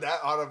not that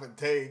odd of a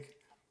take.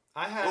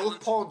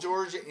 Both Paul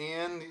George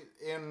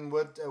and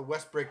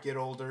Westbrook get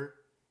older.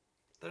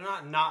 They're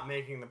not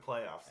making the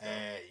playoffs.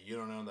 Hey, you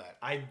don't know that.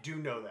 I do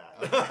know that.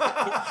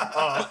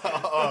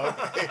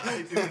 Okay.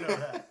 I do know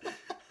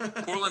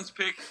that. Portland's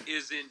pick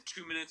is in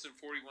 2 minutes and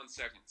 41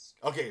 seconds.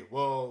 Okay,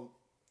 well,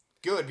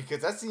 good,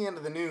 because that's the end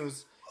of the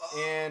news,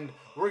 and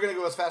we're going to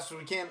go as fast as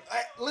we can.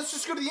 Let's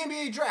just go to the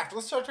NBA draft.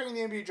 Let's start talking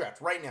the NBA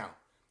draft right now.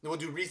 Then we'll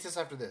do recess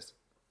after this.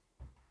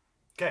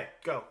 Okay,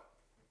 go.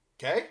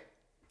 Okay?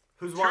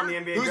 Who's won the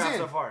NBA draft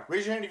so far?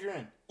 Raise your hand if you're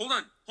in. Hold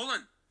on.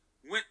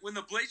 When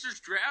the Blazers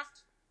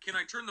draft, can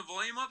I turn the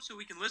volume up so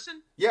we can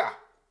listen? Yeah,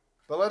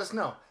 but let us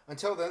know.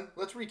 Until then,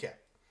 let's recap.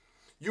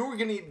 You're going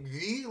to need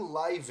the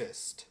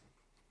livest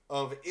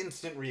of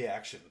instant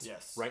reactions.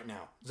 Yes. Right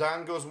now.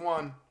 Zion goes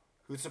 1.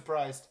 Who's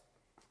surprised?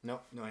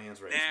 Nope, no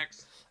hands raised.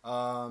 Next.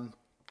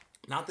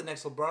 Not the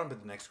next LeBron,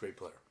 but the next great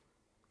player.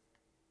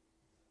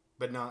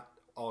 But not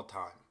all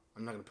time.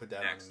 I'm not going to put that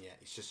on him yet.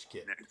 He's just a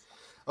kid. Next.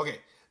 Okay,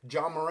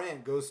 John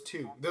Morant goes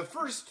 2. The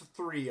first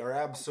 3 are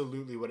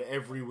absolutely what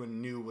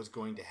everyone knew was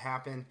going to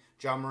happen.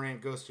 John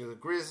Morant goes to the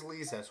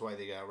Grizzlies. That's why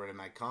they got rid of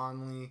Mike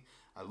Conley.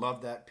 I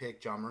love that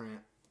pick, John Morant.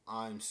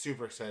 I'm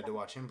super excited to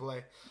watch him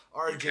play.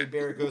 RJ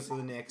Barrett goes to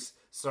the Knicks.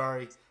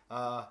 Sorry,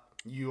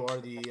 you are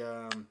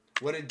the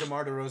what did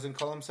DeMar DeRozan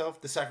call himself?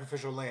 The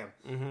sacrificial lamb.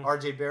 Mm-hmm.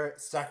 RJ Barrett,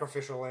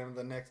 sacrificial lamb of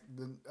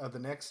the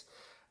Knicks.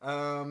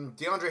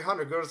 DeAndre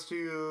Hunter goes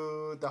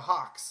to the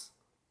Hawks.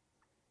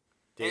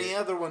 Any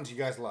other ones you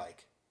guys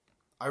like?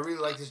 I really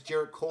like this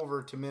Jarrett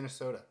Culver to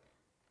Minnesota.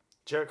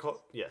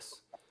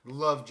 Yes.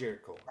 Love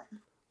Jarrett Culver.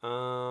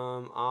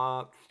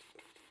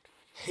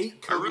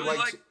 Hate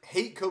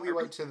Kobe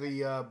White to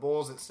the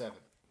Bulls at 7.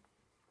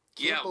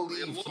 Can't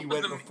believe he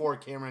went before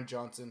Cameron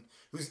Johnson,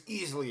 who's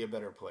easily a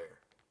better player.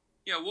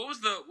 Yeah, what was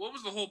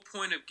the whole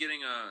point of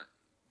getting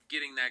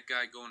that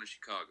guy going to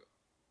Chicago?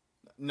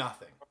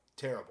 Nothing.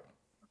 Terrible.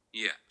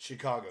 Yeah.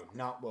 Chicago,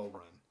 not well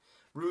run.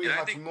 Rui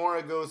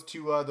Hachimura goes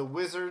to the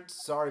Wizards.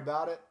 Sorry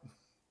about it.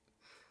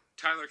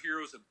 Tyler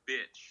Hero's a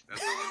bitch.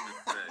 That's all I'm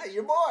going to say.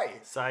 Your boy.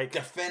 Psych.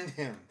 Defend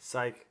him.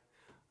 Psych.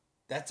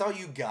 That's all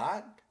you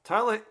got?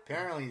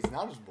 Apparently he's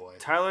not his boy.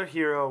 Tyler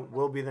Hero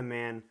will be the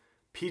man.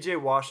 PJ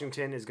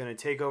Washington is going to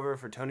take over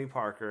for Tony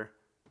Parker.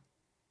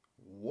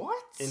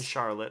 What? In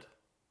Charlotte.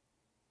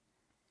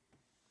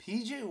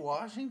 PJ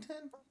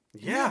Washington?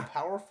 Yeah.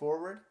 Power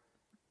forward?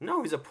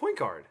 No, he's a point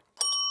guard.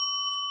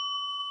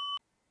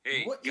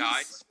 Hey,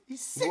 guys.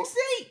 He's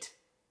 6'8".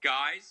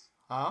 Guys.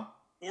 Huh?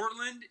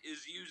 Portland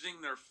is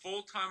using their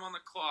full time on the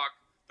clock.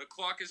 The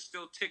clock is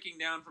still ticking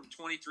down from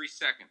 23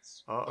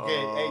 seconds. Okay,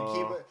 hey,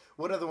 keep it.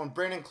 What other one?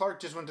 Brandon Clark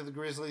just went to the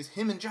Grizzlies.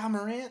 Him and John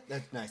Morant?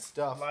 That's nice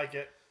stuff. Like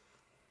it.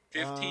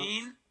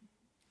 15.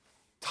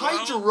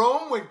 Ty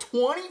Jerome went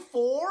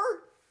 24?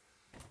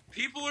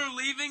 People are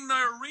leaving the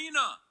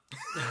arena.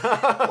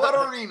 What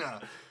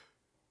arena?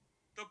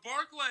 The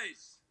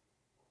Barclays.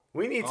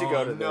 We need to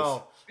go to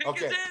no. Pick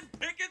Okay. is in.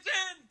 Pick is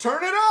in.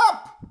 Turn it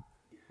up!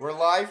 We're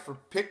live for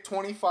pick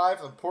 25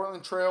 of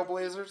Portland Trail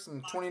Blazers in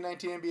the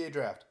 2019 NBA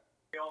Draft.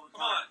 Come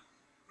on.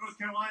 North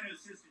Carolina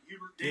assistant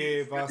Hubert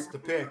Give us the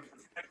pick.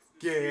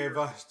 Give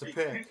us the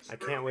pick. I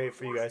can't wait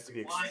for you guys to be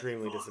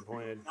extremely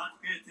disappointed.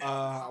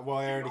 Well,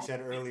 I already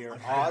said earlier.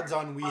 Odds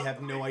on we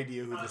have no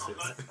idea who this is.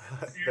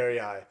 Very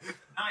high.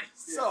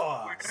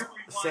 So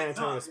San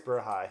Antonio Spur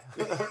high.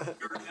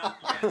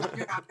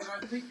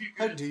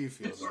 How do you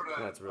feel about that?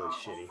 That's really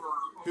shitty.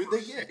 Who'd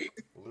they get?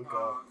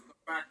 Luka.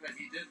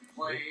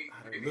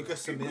 Luka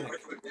Samanic.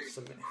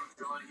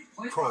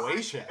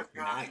 Croatia.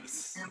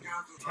 Nice.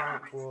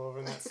 Talent pool over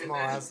in that small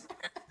ass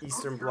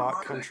Eastern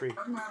Bloc country.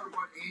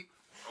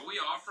 Are we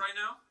off right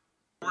now?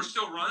 We're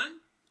still running?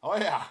 Oh,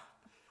 yeah.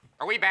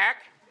 Are we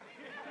back?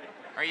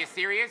 Are you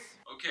serious?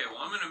 Okay,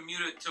 well, I'm going to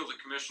mute it till the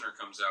commissioner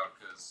comes out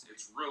because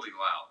it's really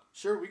loud.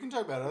 Sure, we can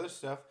talk about other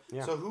stuff.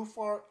 Yeah.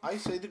 So I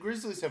say the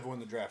Grizzlies have won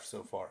the draft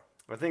so far.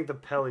 I think the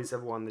Pellies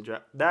have won the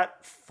draft.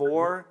 That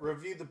 4.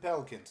 Review the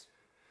Pelicans.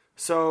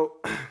 So,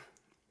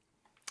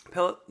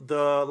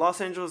 the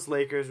Los Angeles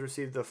Lakers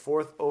received the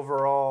 4th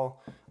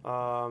overall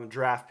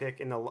draft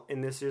pick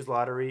in this year's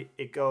lottery.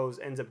 It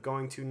ends up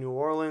going to New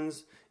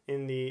Orleans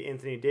in the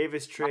Anthony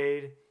Davis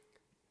trade.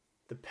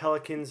 The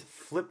Pelicans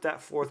flipped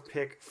that 4th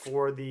pick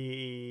for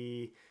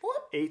the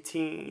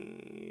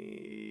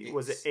 18.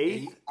 Was it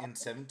 8th? 8 and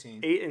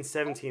 17. 8 and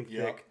 17th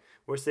pick,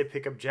 which they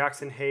pick up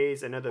Jackson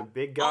Hayes, another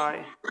big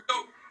guy.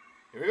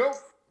 Here we go.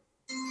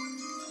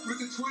 With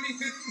the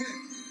 25th pick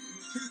in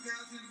the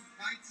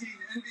 2019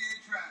 NBA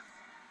Draft,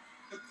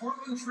 the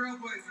Portland Trail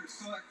Blazers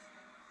select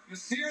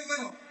Nasir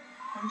Little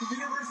from the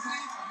University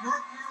of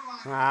North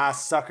Carolina. Ah,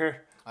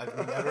 sucker.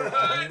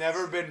 I've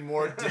never been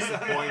more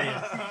disappointed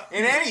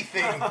in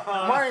anything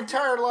my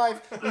entire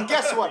life. And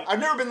guess what? I've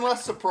never been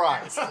less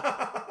surprised.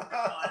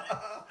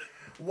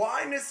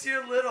 Why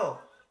Nasir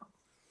Little?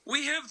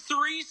 We have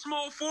 3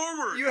 small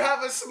forwards. You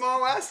have a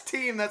small ass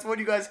team. That's what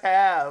you guys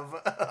have. We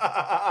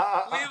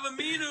have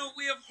Aminu,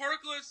 we have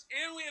Harkless,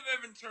 and we have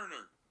Evan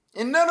Turner.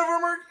 And none of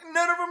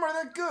them are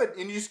that good.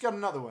 And you just got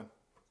another one.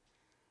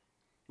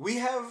 We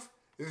have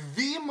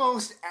the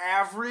most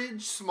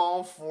average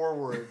small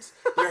forwards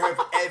there have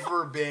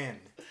ever been.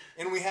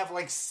 And we have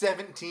like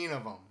 17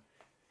 of them.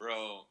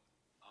 Bro.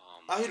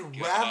 I'd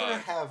rather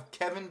have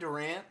Kevin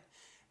Durant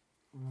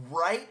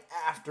right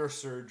after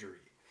surgery.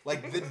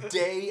 Like the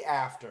day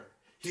after.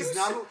 He's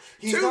not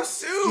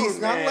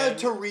allowed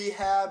to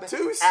rehab at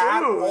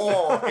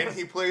all. And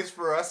he plays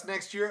for us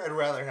next year. I'd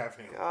rather have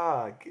him.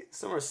 God, get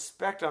some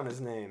respect on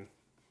his name.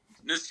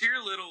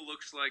 Nasir Little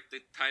looks like the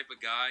type of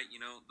guy,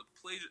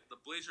 the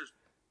Blazers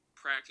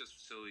practice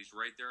facilities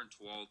right there in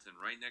Tualatin,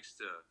 right next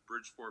to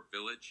Bridgeport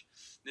Village.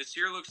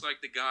 Nasir looks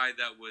like the guy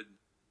that would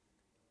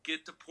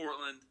get to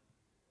Portland,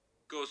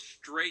 go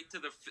straight to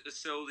the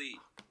facility,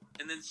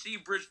 and then see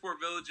Bridgeport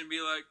Village and be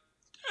like,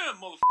 damn,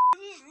 motherfucker,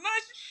 this is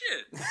nice as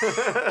shit.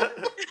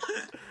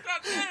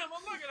 God damn, I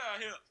like it out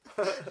here.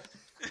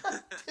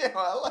 Damn, I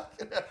like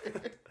it out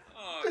here.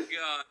 Oh,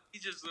 God. He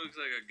just looks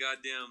like a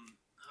goddamn...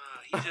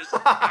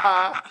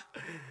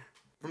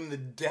 From the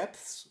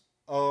depths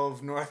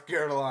of North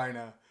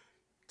Carolina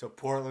to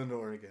Portland,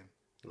 Oregon.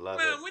 Love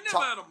Man, we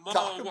never had a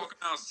mall walking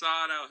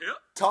outside out here.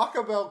 Talk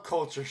about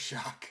culture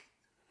shock.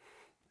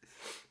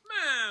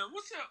 Man,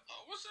 what's that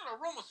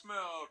aroma smell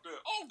out there?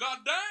 Oh,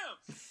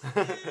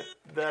 goddamn.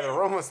 That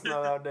aroma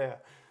smell out there.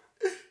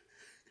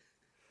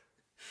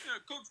 Yeah,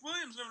 Coach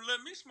Williams never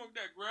let me smoke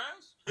that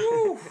grass.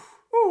 Ooh,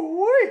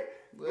 wait.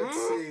 Let's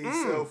see.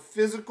 So,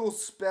 physical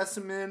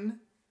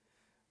specimen,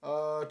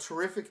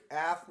 terrific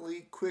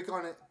athlete, quick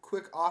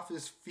off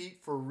his feet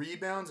for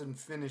rebounds and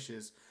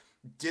finishes.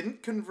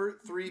 Didn't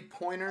convert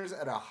 3-pointers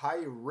at a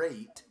high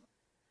rate.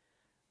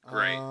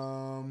 Great.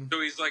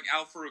 So he's like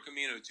Al-Farouq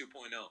Aminu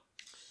 2.0.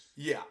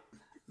 Yeah.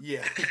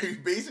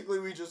 Basically,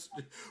 we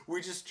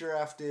just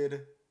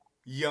drafted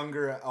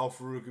younger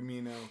Al-Farouq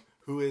Aminu,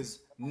 who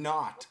is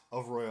not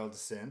of royal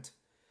descent.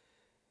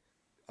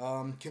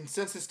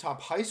 Consensus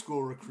top high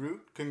school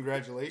recruit.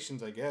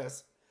 Congratulations, I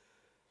guess.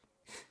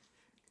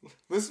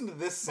 Listen to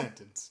this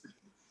sentence.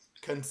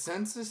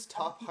 Consensus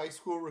top high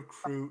school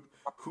recruit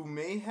who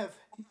may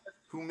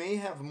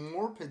have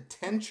more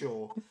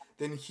potential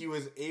than he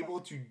was able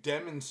to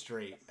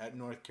demonstrate at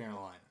North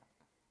Carolina.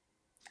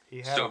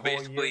 So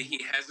basically,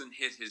 he hasn't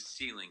hit his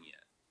ceiling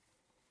yet.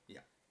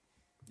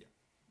 Yeah.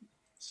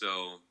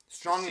 So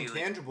strong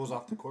intangibles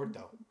off the court,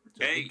 though.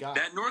 Hey,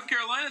 that North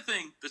Carolina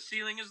thing, the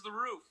ceiling is the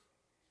roof.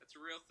 That's a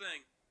real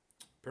thing.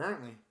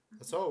 Apparently.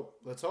 Let's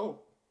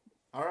hope.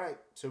 All right.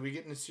 So we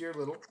get Nasir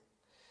Little.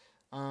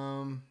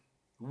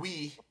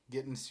 We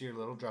get Nasir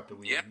Little. Dropped a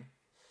wee.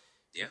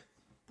 Yeah.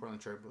 Portland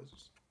Trail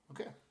Blazers.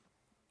 Okay.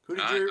 Who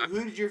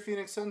did your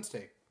Phoenix Suns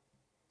take?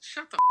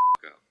 Shut the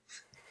f*** up.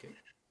 Okay.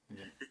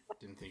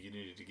 Didn't think you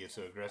needed to get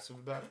so aggressive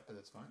about it, but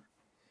that's fine.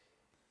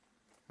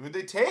 Who'd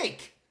they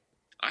take?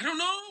 I don't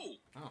know.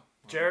 Oh.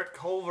 Jarrett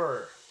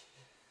Culver.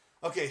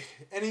 Okay.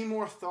 Any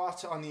more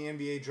thoughts on the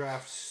NBA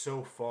draft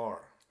so far?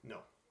 No.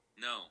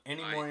 No.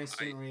 Any more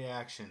instant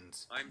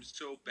reactions? I'm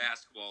so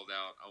basketballed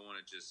out, I want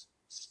to just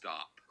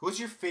stop. Who's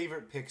your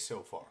favorite pick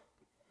so far?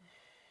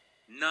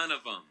 None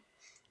of them.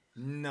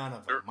 None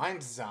of them.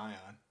 Mine's Zion.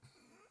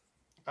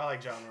 I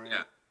like John Morant.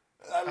 Yeah.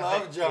 I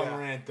love John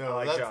Morant, though.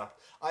 I like Ja.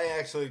 I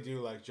actually do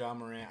like John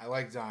Morant. I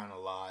like Zion a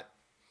lot.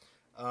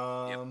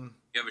 You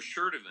have a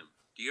shirt of him.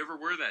 Do you ever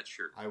wear that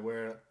shirt? I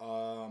wear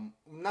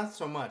not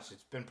so much.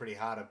 It's been pretty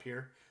hot up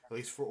here, at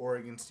least for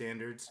Oregon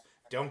standards.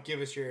 Don't give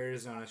us your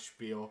Arizona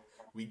spiel.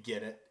 We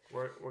get it.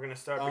 We're gonna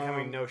start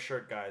becoming no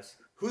shirt guys.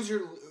 Who's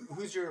your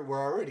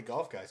we're already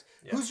golf guys.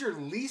 Yeah. Who's your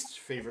least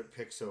favorite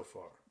pick so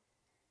far?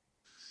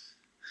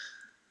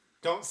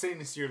 Don't say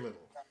Nasir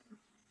Little.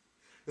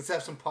 Let's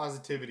have some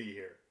positivity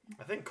here.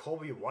 I think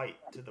Colby White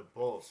to the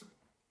Bulls.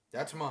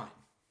 That's mine.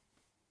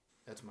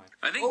 I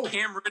think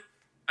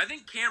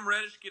Cam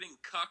Reddish getting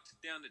cucked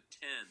down to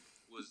 10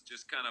 was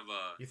just kind of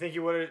a. You think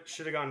you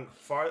should have gone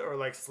farther or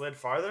like slid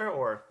farther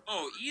or?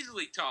 Oh,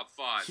 easily top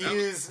 5. He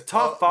is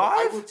top 5.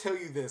 I will tell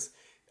you this.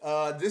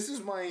 This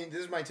is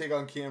my take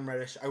on Cam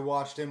Reddish. I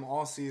watched him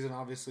all season.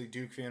 Obviously,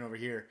 Duke fan over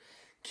here.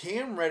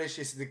 Cam Reddish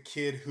is the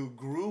kid who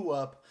grew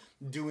up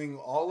doing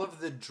all of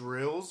the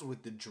drills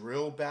with the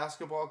drill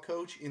basketball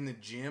coach in the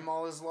gym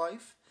all his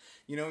life.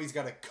 You know, he's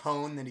got a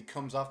cone that he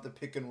comes off the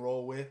pick and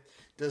roll with,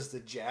 does the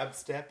jab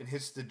step, and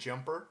hits the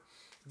jumper.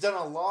 He's done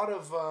a lot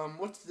of,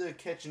 what's the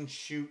catch and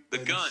shoot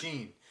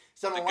machine?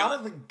 He's done a lot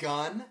of the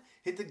gun,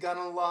 hit the gun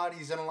a lot.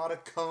 He's done a lot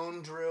of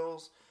cone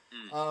drills.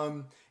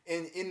 And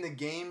in the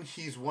game,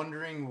 he's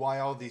wondering why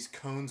all these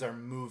cones are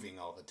moving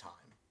all the time.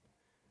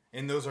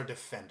 And those are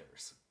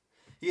defenders.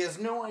 He has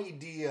no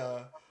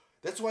idea.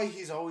 That's why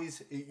he's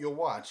always, you'll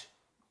watch,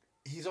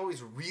 he's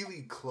always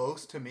really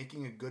close to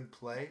making a good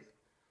play.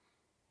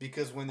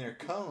 Because when they're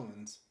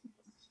cones,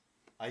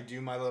 I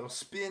do my little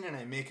spin and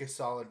I make a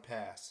solid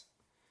pass.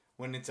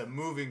 When it's a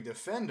moving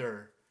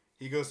defender,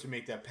 he goes to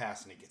make that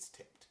pass and it gets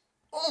tipped.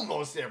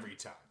 Almost every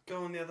time.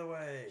 Going the other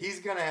way. He's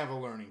going to have a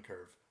learning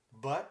curve.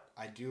 But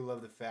I do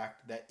love the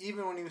fact that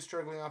even when he was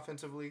struggling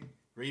offensively,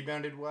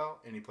 rebounded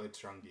well, and he played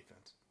strong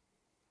defense.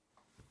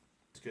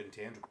 It's good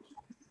intangibles.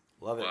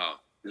 Love it. Wow.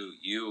 Dude,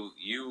 you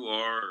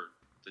are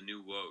the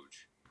new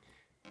Woj.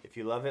 If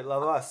you love it,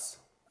 love us.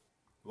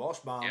 Walsh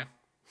bomb. Yeah.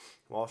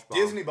 Walsh bomb.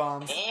 Disney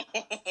bombs.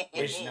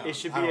 It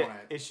should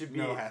be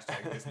no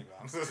hashtag Disney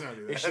bombs. Let's not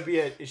do that.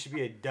 It should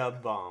be a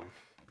dub bomb.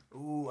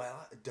 Ooh, I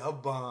like a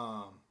dub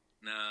bomb.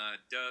 Nah,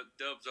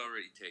 Dub's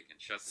already taken.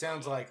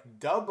 Sounds like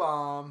dub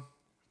bomb.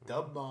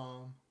 Dub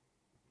bomb.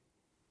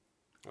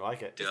 I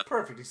like it. It's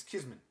perfect. It's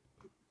Kismet.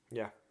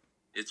 Yeah.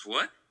 It's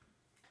what?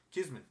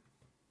 Kismet.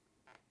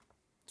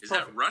 Is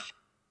that Russian?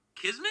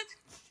 Kismet?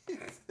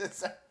 Is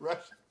that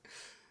Russian?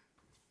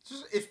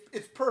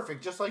 It's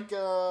perfect. Just like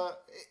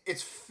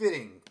it's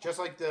fitting. Just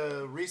like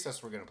the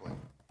recess we're gonna play.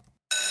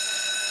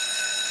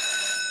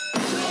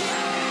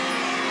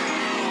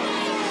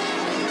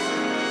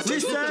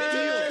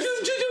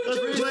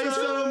 Let's play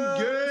some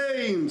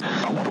games.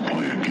 I want to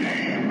play a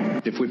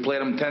game. If we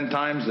played them 10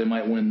 times, they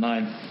might win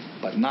 9.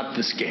 But not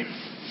this game.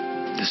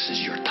 This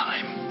is your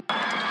time.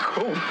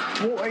 Oh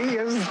boy,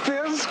 is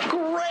this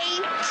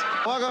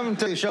great! Welcome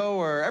to the show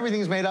where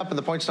everything's made up and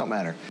the points don't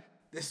matter.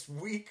 This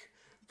week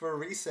for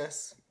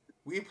recess,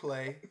 we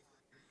play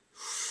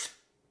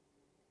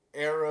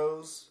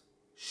arrows,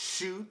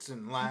 shoots,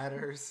 and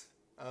ladders.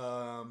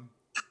 I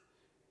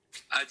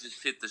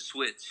just hit the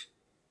switch.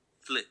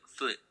 Flip.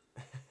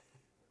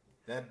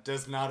 That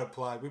does not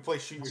apply. We play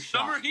shoot your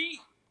Summer shot. Heat.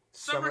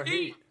 Summer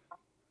Heat.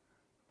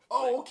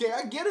 Oh, okay,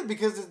 I get it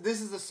because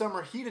this is the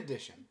Summer Heat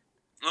edition.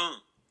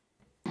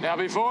 Now,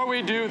 before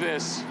we do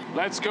this,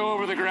 let's go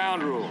over the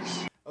ground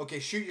rules. Okay,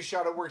 shoot your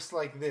shot. It works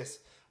like this.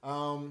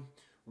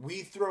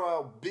 We throw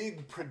out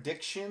big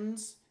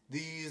predictions.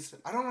 These,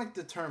 I don't like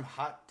the term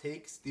hot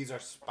takes. These are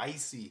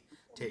spicy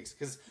takes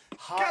because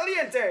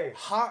Caliente.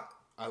 Hot.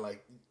 I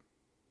like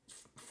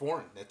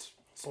foreign. That's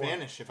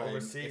Spanish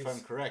Overseas. if I'm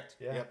correct.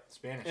 Yeah. Yep,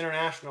 Spanish.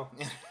 International.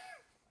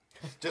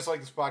 Just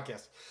like this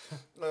podcast.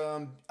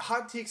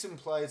 Hot takes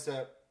implies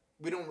that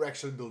we don't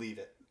actually believe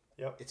it.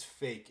 Yep. It's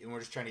fake, and we're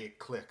just trying to get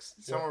clicks.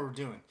 That's not what we're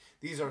doing.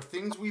 These are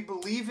things we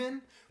believe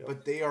in,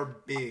 but they are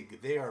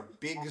big. They are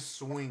big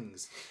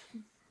swings.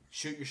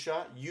 Shoot your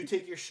shot. You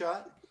take your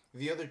shot.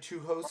 The other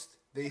two hosts,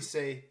 they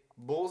say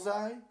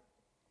bullseye,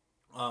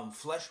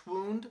 flesh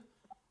wound,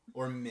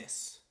 or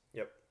miss.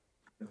 Yep.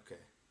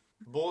 Okay.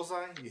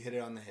 Bullseye, you hit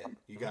it on the head.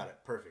 You got it.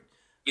 Perfect.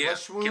 Yeah.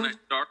 Flesh wound, Can I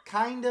start?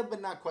 kinda,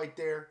 but not quite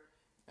there.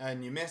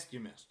 And you missed.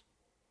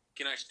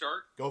 Can I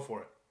start? Go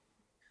for it.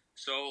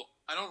 So,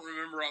 I don't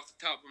remember off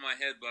the top of my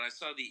head, but I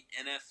saw the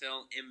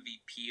NFL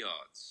MVP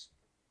odds,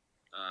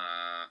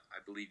 I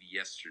believe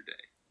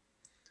yesterday.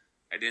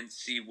 I didn't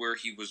see where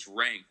he was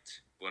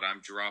ranked, but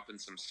I'm dropping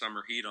some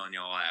summer heat on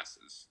y'all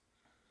asses.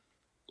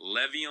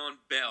 Le'Veon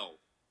Bell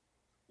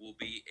will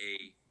be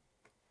a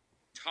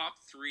top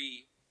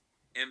 3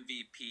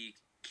 MVP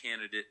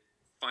candidate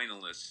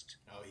finalist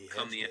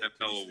come the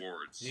NFL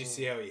awards. Did you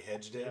see how he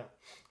hedged it?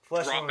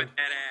 Dropping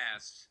that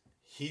ass.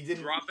 He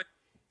didn't. Dropping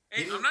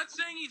Hey, I'm not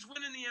saying he's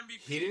winning the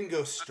MVP. He didn't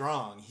go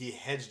strong. He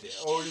hedged it.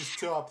 Oh, he's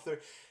top 3.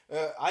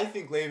 I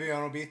think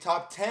Le'Veon will be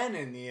top 10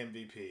 in the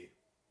MVP.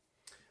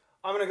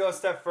 I'm going to go a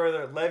step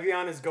further.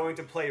 Le'Veon is going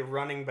to play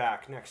running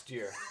back next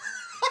year.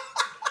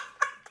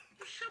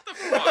 Shut the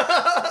fuck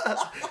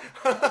up.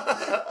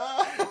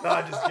 No,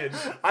 I'm just kidding.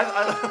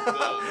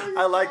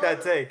 I like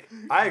that take.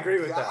 I agree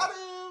with that.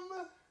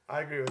 Him.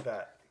 I agree with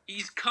that.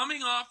 He's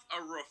coming off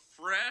a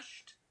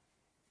refreshed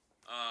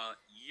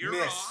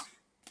year off.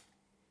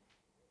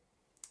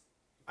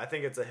 I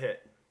think it's a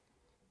hit.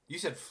 You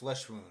said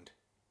flesh wound.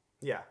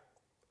 Yeah.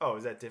 Oh,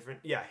 is that different?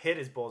 Yeah, hit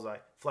is bullseye.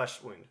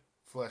 Flesh wound.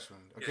 Flesh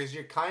wound. Okay, so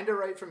you're kind of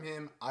right from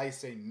him. I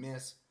say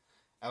miss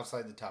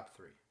outside the top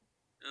 3.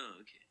 Oh,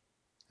 okay.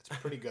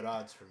 That's pretty good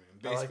odds for me. I'm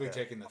I like basically that.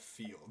 taking the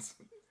fields.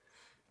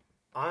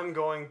 I'm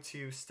going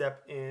to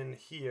step in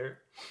here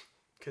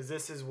because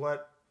this is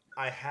what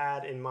I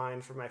had in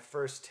mind for my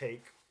first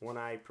take when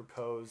I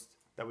proposed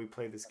that we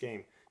play this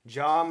game.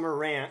 Ja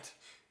Morant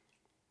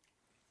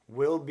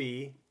will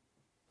be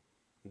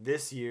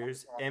this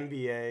year's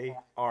NBA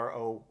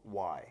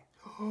ROY.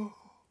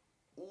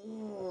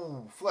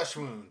 Ooh, flesh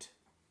wound.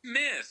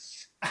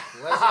 Miss.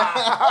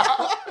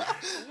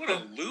 What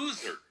a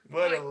loser.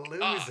 What a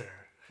loser.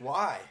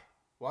 Why?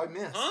 Why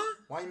miss? Huh?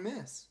 Why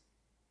miss?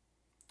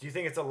 Do you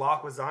think it's a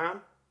lock with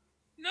Zion?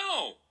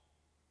 No.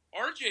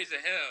 RJ's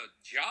ahead of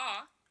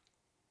Ja.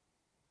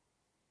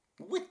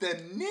 With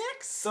the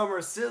Knicks?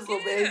 Summer sizzle,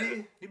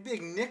 baby. You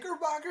big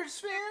Knickerbockers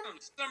fan?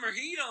 Summer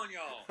heat on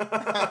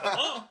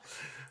y'all.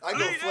 I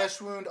go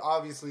flesh wound.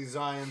 Obviously,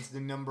 Zion's the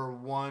number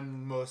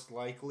 1 most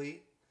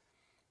likely.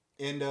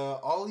 And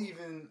I'll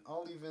even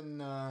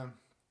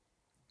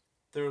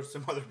throw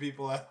some other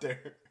people out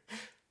there.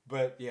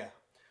 But yeah,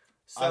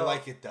 So, I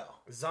like it though.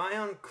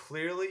 Zion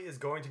clearly is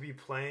going to be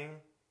playing.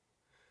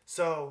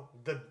 So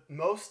the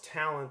most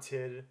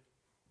talented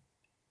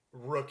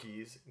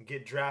rookies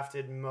get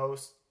drafted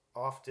most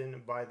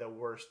often by the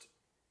worst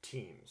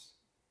teams.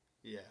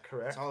 Yeah,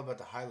 correct. It's all about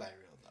the highlight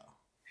reel though.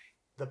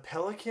 The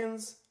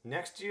Pelicans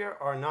next year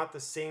are not the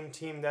same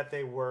team that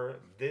they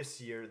were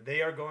this year.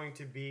 They are going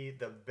to be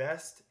the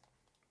best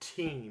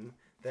team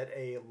that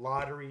a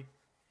lottery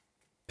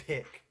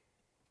pick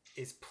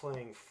is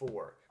playing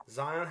for.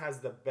 Zion has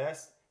the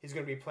best. He's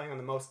going to be playing on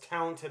the most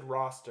talented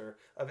roster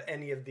of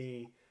any of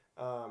the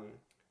The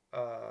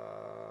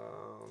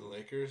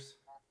Lakers.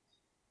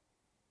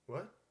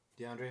 What?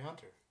 DeAndre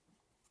Hunter.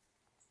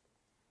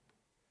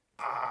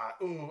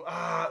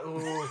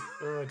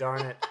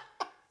 Darn it.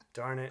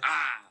 Darn it.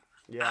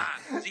 Yeah.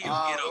 See you,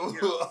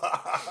 get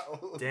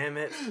up. Damn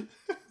it.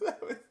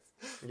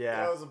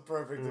 Yeah. That was a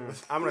perfect.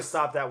 I'm going to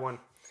stop that one.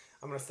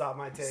 I'm going to stop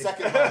my take.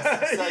 Second most.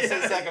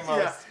 Second most.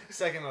 Yeah,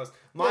 second most.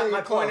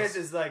 My point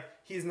is like,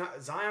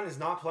 Zion is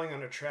not playing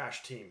on a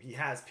trash team. He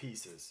has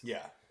pieces.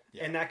 Yeah.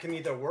 And that can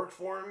either work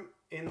for him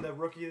in the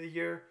Rookie of the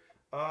Year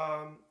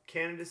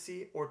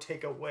candidacy or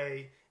take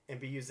away and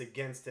be used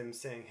against him,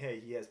 saying, hey,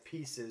 he has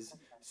pieces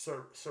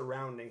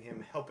surrounding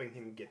him, helping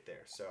him get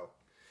there. So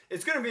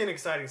it's going to be an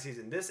exciting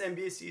season. This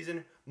NBA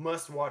season,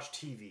 must-watch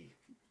TV.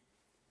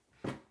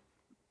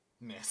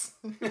 Miss.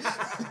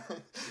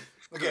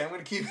 Okay,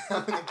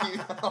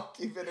 I'll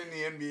keep it in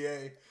the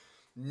NBA.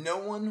 No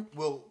one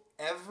will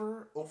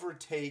ever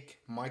overtake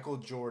Michael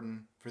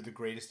Jordan for the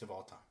greatest of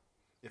all time.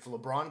 If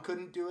LeBron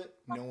couldn't do it,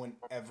 no one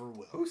ever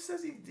will. Who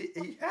says he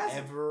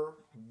hasn't? Ever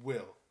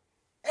will.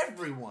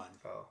 Everyone.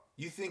 Oh.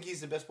 You think he's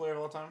the best player of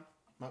all time?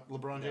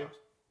 LeBron James?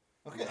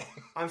 Okay. No.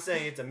 I'm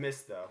saying it's a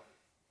miss, though.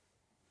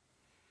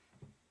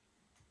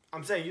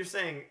 You're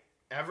saying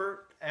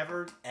ever?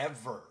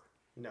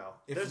 No.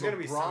 If There's going to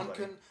be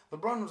somebody.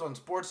 LeBron was on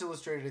Sports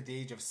Illustrated at the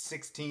age of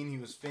 16. He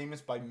was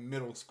famous by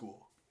middle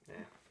school.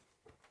 Yeah.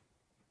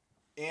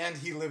 And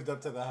he lived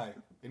up to the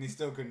hype. And he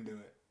still couldn't do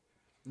it.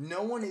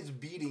 No one is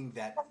beating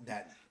that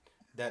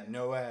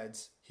no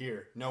ads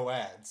here. No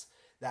ads.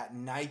 That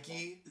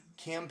Nike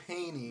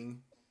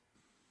campaigning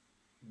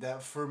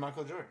that for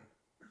Michael Jordan.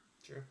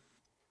 True.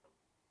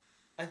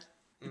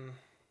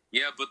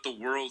 Yeah, but the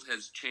world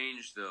has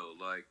changed though.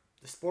 Like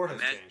the sport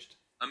has changed.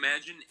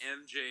 Imagine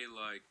MJ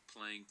like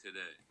playing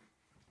today.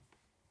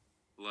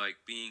 Like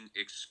being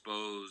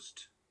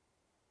exposed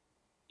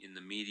in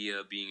the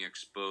media, being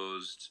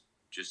exposed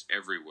just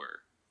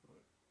everywhere.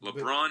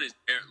 LeBron is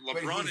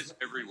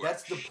everywhere.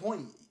 That's the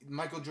point.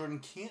 Michael Jordan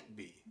can't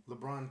be.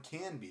 LeBron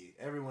can be.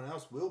 Everyone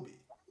else will be.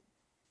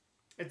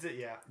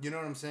 Yeah. You know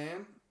what I'm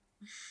saying?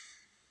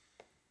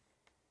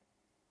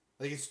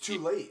 Like, it's too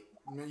late.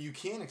 You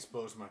can't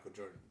expose Michael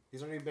Jordan.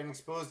 He's already been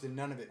exposed and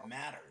none of it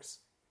matters.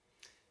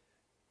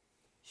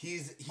 He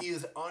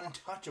is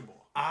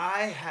untouchable.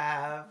 I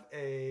have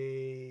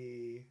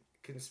a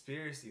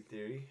conspiracy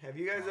theory. Have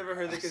you guys ever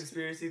heard the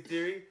conspiracy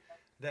theory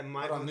that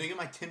Michael... Hold on, let me get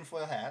my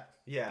tinfoil hat.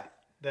 Yeah.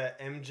 That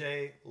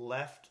MJ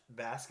left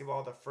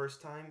basketball the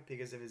first time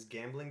because of his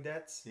gambling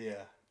debts.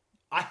 Yeah.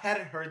 I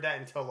hadn't heard that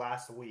until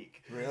last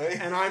week. Really?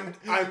 And I'm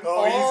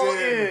all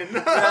in.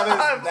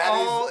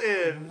 That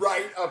is in.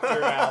 Right up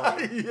your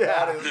alley.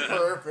 Yeah. That is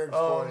perfect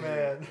Oh, for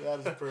man. you. That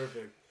is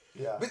perfect.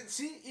 Yeah. But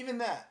see, even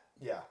that.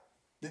 Yeah.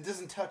 that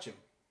doesn't touch him.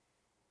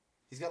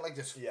 He's got like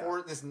this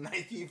this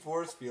Nike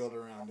force field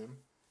around him,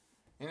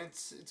 and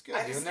it's good.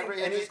 He'll never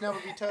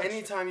be touched.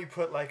 Anytime you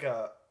put like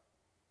a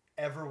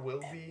ever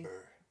will be,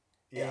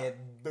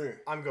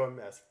 ever. I'm going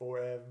mess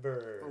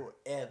forever.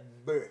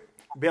 Forever.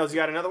 Bales, you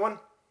got another one?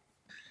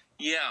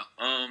 Yeah.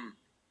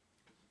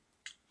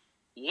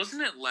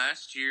 Wasn't it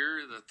last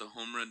year that the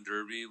home run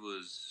derby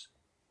was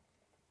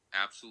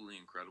absolutely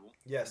incredible?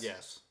 Yes.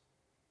 Yes.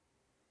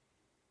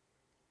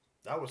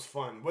 That was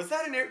fun. Was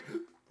that in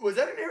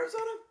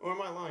Arizona or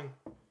am I lying?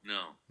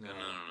 No.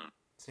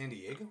 San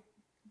Diego?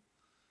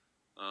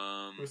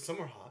 It was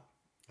somewhere hot.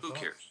 Who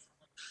cares?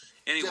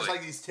 Anyway, just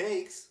like these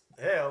takes.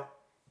 Hell.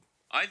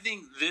 I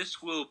think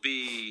this will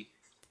be.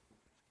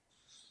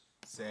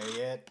 Say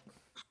it.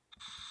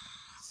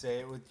 Say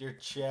it with your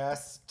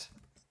chest.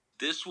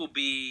 This will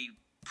be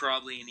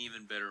probably an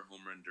even better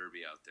home run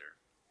derby out there.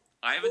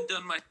 I haven't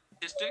done my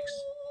statistics.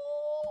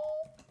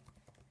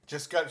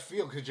 Just gut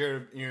feel because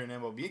you're an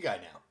MLB guy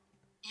now.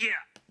 Yeah.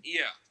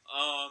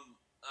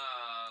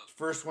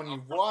 First one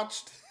you've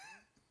watched.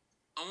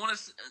 I want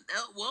to.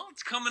 Well,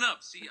 it's coming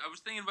up. See, I was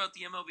thinking about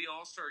the MLB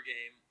All-Star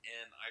Game,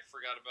 and I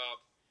forgot about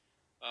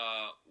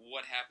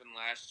what happened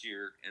last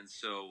year, and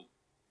so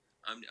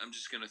I'm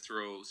just gonna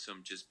throw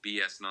some just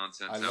BS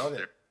nonsense out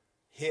there.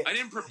 Hit. I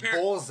didn't prepare.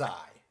 Bullseye.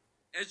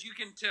 As you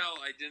can tell,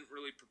 I didn't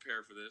really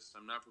prepare for this.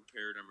 I'm not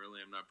prepared. I'm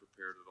not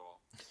prepared at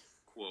all.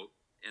 Quote,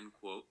 end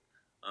quote.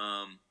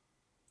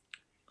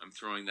 I'm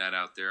throwing that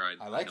out there. I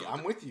like it.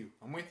 I'm with you.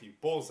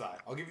 Bullseye.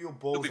 I'll give you a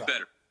bullseye. It'll be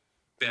better.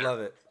 Love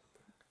it.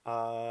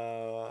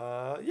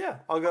 Yeah,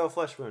 I'll go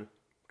Flesh Wound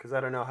because I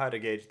don't know how to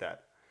gauge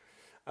that.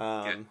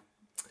 Okay.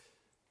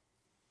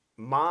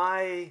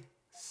 My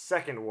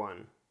second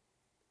one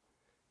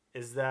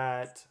is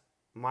that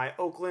my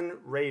Oakland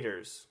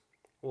Raiders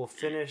will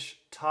finish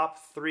top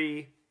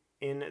 3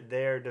 in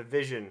their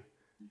division,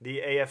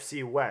 the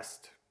AFC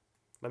West.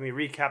 Let me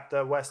recap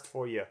the West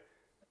for you.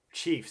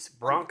 Chiefs,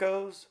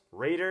 Broncos,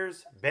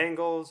 Raiders,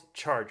 Bengals,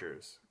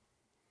 Chargers.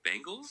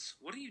 Bengals?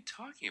 What are you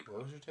talking about?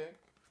 What was your take?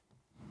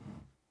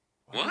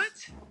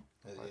 What?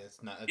 Yeah,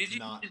 it's not. Did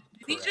not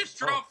he just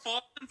drop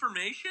false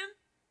information?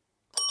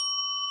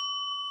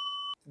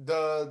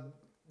 What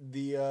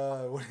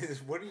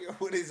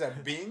is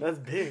that? Bing? That's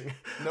Bing.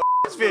 No,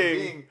 it's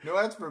Bing. No,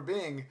 that's for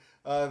Bing.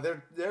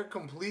 They're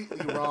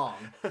completely wrong.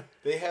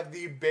 They have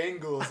the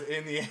Bengals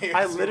in the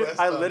AFC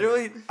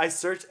West. I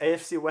searched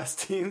AFC West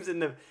teams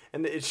and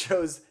it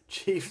shows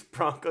Chiefs,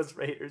 Broncos,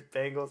 Raiders,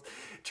 Bengals,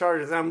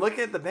 Chargers. And I'm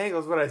looking at the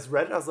Bengals. When I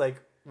read it, I was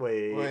like,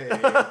 wait.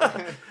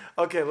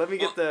 Okay, let me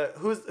get the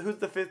who's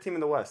the 5th team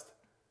in the West?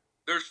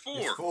 There's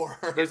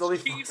 4. There's only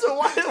 4. Chiefs, So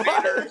why?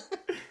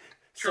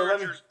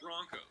 Chargers,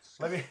 Broncos.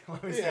 Let me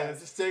say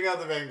this. Just take out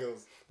the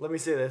Bengals. Let me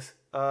say this.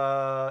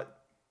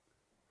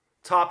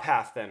 Top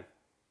half then.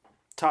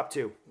 Top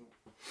 2.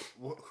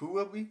 Who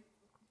will be?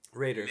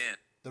 Raiders. Man.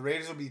 The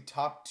Raiders will be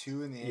top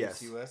 2 in the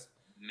AFC West.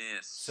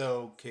 Miss.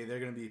 So they're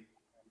gonna be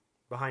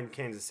behind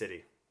Kansas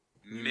City.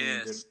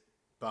 Miss.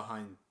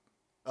 Behind.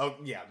 Oh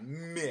yeah,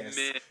 miss.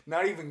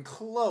 Not even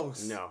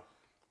close. No.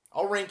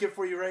 I'll rank it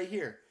for you right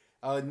here.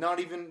 Not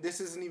even.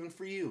 This isn't even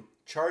for you.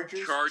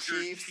 Chargers,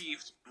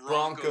 Chiefs,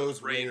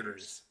 Broncos,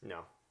 Raiders.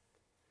 No.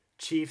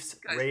 Chiefs,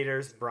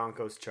 Raiders,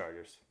 Broncos,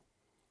 Chargers.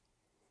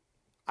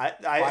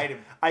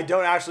 I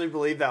don't actually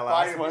believe that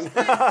last one. This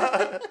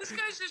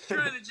guy's just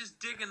trying to just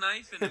dig a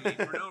knife into me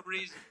for no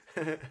reason.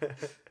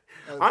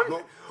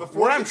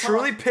 What I'm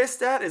truly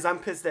pissed at is I'm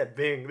pissed at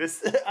Bing.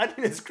 I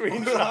need a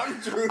screenshot.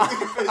 I'm truly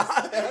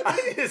pissed at. I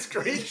need a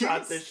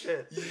screenshot this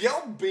shit.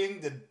 Yell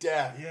Bing to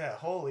death. Yeah,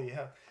 holy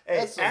hell. Hey,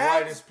 that's the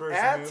whitest person.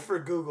 Ads for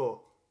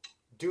Google.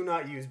 Do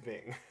not use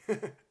Bing.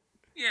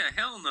 Yeah,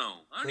 hell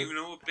no. I don't even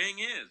know what Bing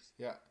is.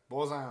 Yeah,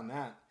 bullseye on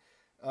that.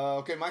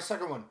 Okay, my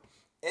second one.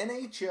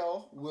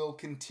 NHL will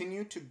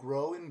continue to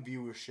grow in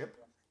viewership,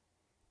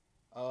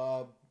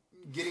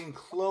 getting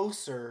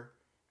closer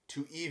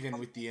to even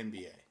with the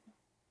NBA.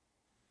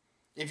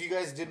 If you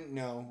guys didn't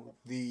know,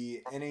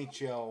 the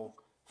NHL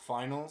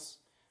finals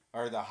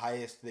are the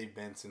highest they've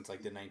been since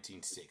like the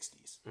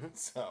 1960s. Mm-hmm.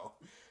 So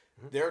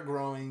they're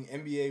growing.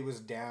 NBA was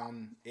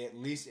down at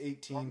least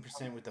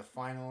 18% with the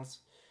finals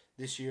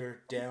this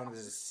year, down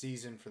as a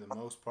season for the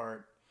most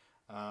part.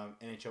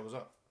 NHL was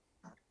up.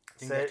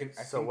 I think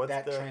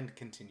that trend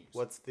continues.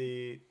 What's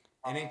the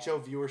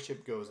NHL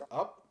viewership goes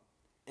up?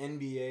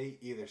 NBA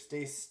either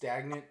stays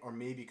stagnant or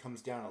maybe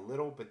comes down a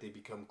little, but they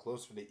become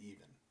closer to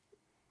even.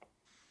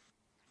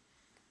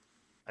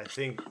 I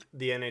think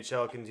the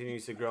NHL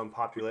continues to grow in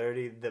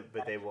popularity,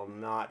 but they will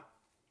not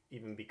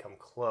even become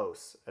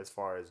close as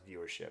far as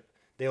viewership.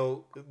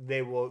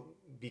 They will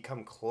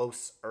become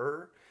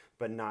closer,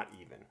 but not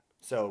even.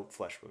 So,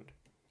 Flesh Wound.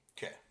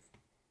 Okay.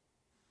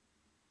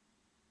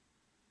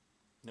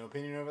 No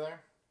opinion over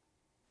there?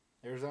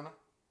 Arizona?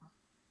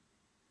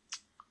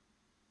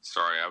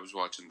 Sorry, I was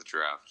watching the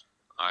draft.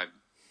 I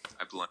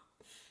blanked.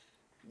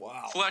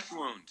 Wow. Flesh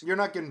Wound. You're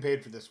not getting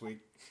paid for this week.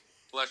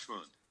 Flesh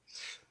Wound.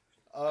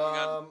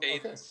 Okay.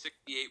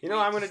 68 you know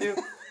what I'm going to do?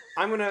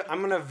 I'm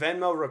gonna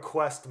Venmo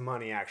request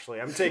money. Actually,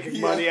 I'm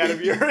taking money out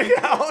of your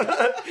account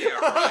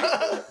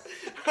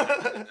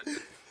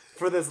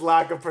for this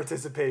lack of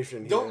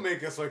participation. Here. Don't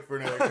make us look for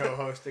another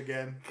co-host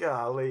again.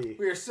 Golly,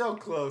 we are so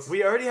close.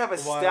 We already have a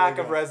stack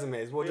of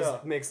resumes. We'll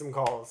just make some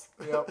calls.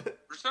 Yep.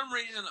 For some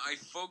reason, I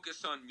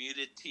focus on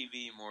muted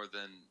TV more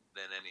than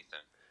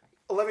anything.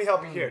 Well, let me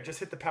help you here. Just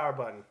hit the power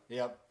button.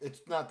 Yep,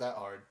 it's not that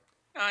hard.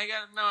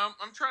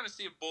 I'm trying to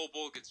see if Bol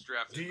Bol gets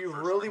drafted. Do you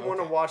really want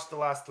to watch the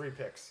last 3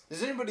 picks?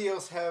 Does anybody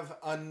else have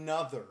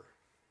another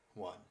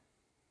one?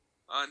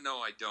 No,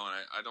 I don't.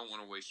 I don't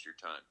want to waste your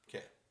time.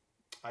 Okay.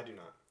 I do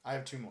not. I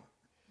have 2 more.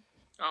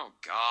 Oh,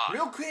 God.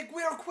 Real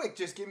quick.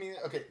 Just give me...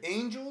 Okay,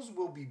 Angels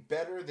will be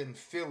better than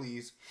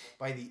Phillies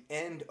by the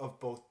end of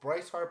both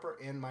Bryce Harper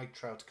and Mike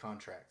Trout's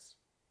contracts.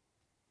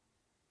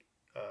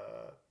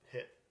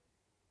 Hit.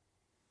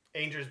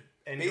 Angels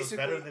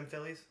better than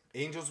Phillies?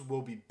 Angels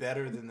will be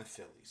better than the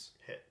Phillies.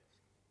 Hit.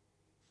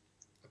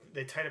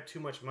 They tied up too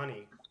much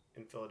money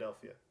in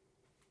Philadelphia.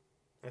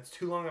 That's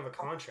too long of a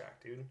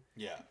contract, dude.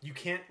 Yeah. You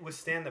can't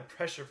withstand the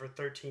pressure for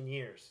 13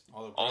 years.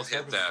 I'll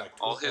hit that.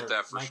 I'll hit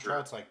that for Mike sure.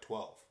 Trout's like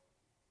 12.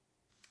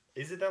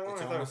 Is it that long?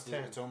 I thought it was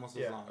 10. It's almost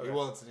Yeah, as long. okay.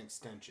 Well, it's an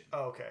extension.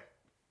 Oh, okay.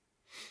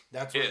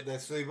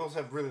 So they both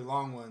have really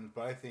long ones,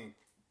 but I think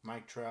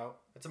Mike Trout...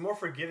 It's a more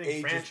forgiving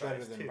age franchise, is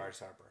better than too. Bryce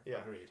Harper. Yeah.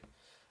 Agreed.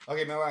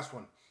 Okay, my last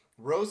one.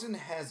 Rosen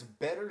has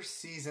better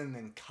season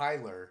than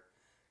Kyler.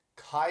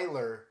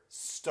 Kyler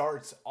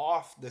starts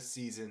off the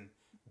season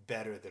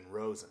better than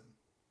Rosen.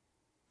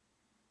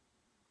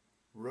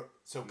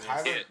 So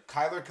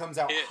Kyler comes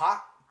out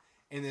hot,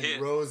 and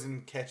then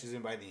Rosen catches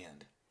him by the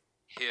end.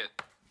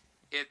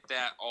 Hit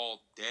that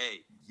all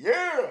day.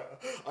 Yeah!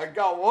 I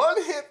got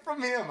one hit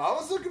from him. I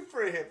was looking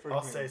for a hit from him.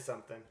 I'll say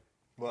something.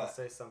 What? I'll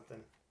say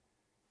something.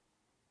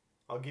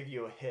 I'll give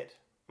you a hit.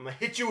 I'm going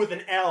to hit you with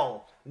an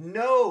L.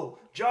 No!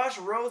 Josh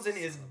Rosen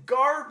is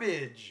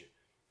garbage!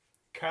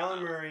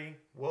 Kyler Murray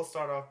will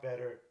start off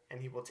better,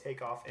 and he will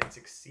take off and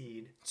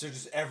succeed. So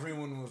just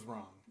everyone was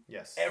wrong.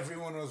 Yes.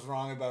 Everyone was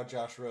wrong about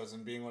Josh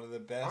Rosen being one of the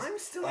best I'm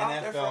still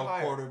out there for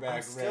hire. quarterbacks.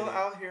 I'm still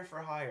out here for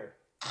hire.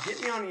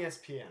 Get me on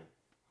ESPN.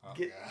 Oh,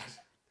 God. God.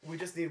 We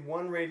just need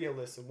one radio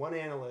listen, one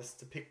analyst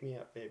to pick me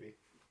up, baby.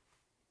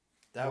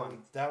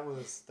 That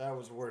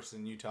was worse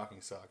than you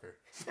talking soccer.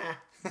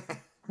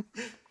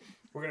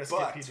 We're gonna skip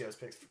PTO's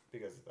picks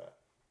because of that.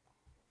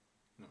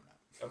 No,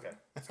 we're not. Okay.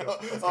 Let's go.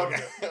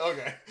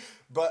 Okay.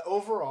 But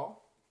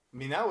overall, I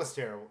mean, that was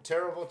terrible.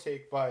 Terrible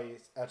take by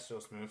That's So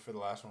Smooth for the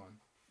last one.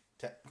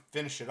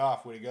 Finish it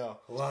off. Way to go.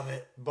 Love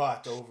it.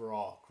 But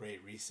overall,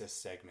 great recess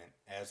segment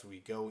as we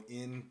go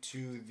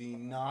into the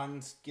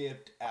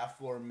non-skipped,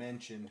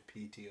 aforementioned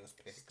PTO's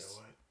picks.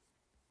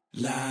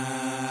 La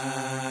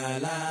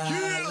la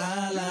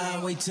la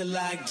la, wait till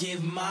I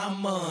give my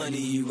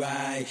money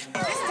right.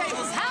 This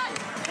table's hot.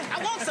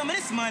 I want some of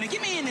this money.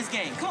 Get me in this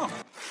game. Come on.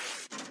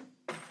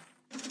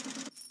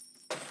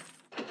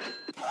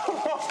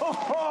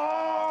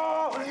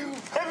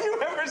 Have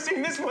you ever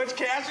seen this much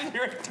cash in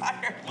your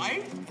entire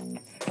life?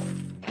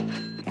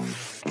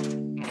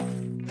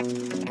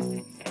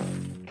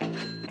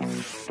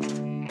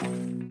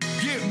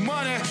 Get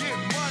money,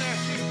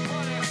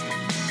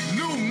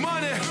 new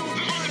money. The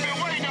money been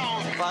waiting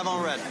on. 5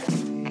 on red.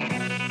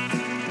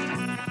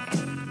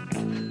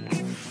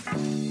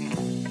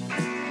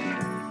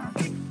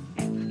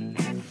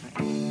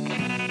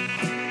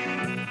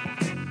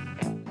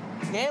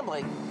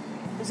 Gambling?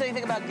 Who said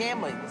anything about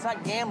gambling? It's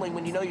not gambling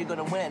when you know you're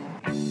going to win.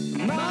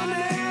 Money.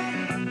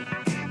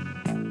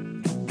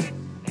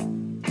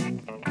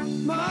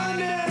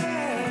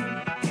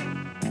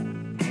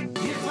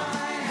 If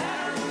I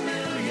had $1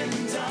 million,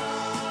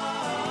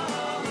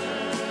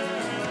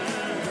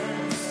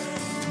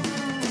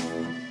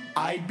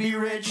 I'd be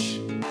rich.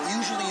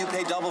 Usually you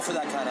pay double for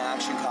that kind of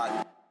action,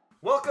 Cotton.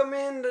 Welcome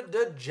in to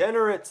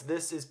Degenerates.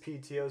 This is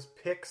PTO's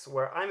Picks,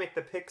 where I make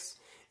the picks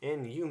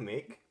and you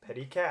make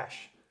petty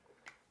cash.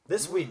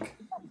 This week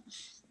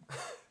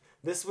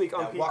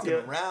on walking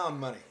PTO around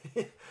money.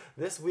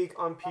 This week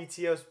on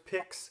PTO's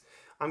Picks,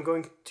 I'm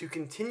going to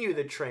continue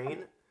the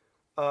train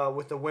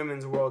with the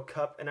Women's World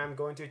Cup, and I'm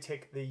going to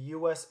take the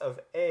US of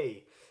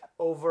A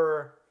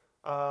over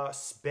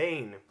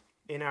Spain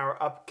in our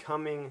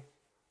upcoming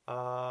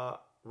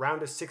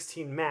round of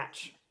 16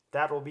 match.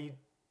 That will be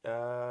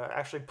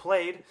actually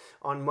played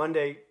on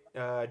Monday,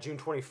 June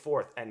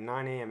 24th at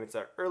 9 a.m. It's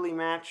an early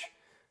match.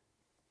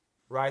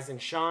 Rise and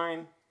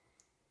shine.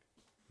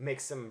 Make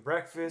some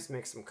breakfast,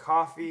 make some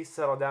coffee,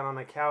 settle down on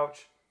the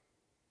couch,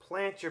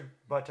 plant your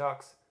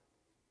buttocks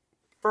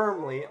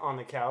firmly on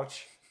the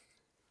couch,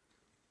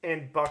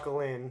 and buckle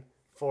in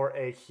for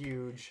a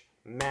huge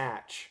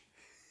match.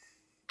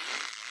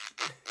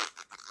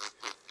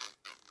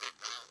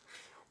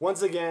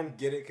 Once again...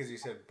 Get it because you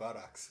said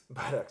buttocks.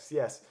 Buttocks,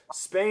 yes.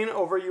 Spain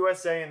over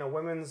USA in the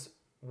Women's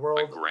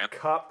World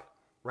Cup,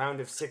 round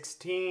of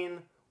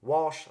 16.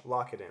 Walsh,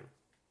 lock it in.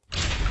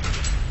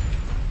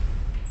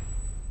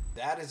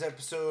 That is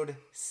episode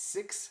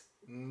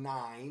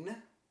 6-9.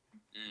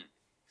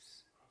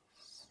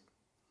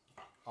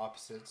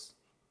 Opposites.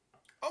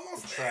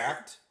 Almost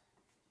Tract.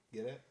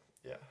 Get it?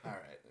 Yeah. All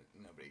right.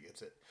 Nobody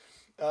gets it.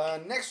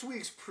 Next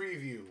week's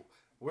preview,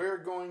 we're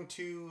going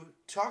to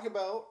talk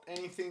about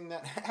anything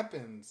that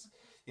happens.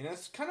 You know,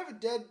 it's kind of a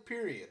dead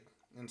period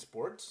in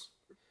sports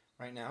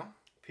right now.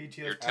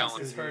 PTO's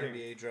telling after the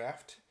NBA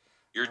draft.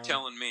 You're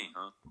telling me,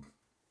 huh?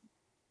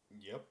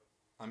 Yep.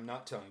 I'm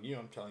not telling you.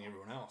 I'm telling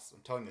everyone else. I'm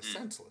telling the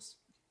senseless.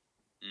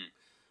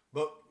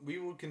 But we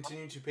will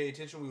continue to pay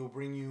attention. We will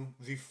bring you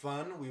the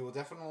fun. We will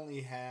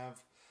definitely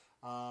have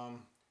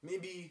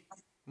maybe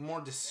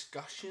more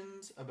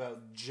discussions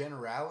about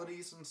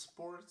generalities in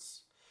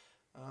sports.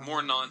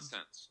 More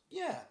nonsense.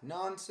 Yeah,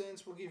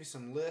 nonsense. We'll give you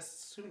some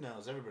lists. Who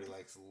knows? Everybody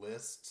likes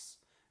lists.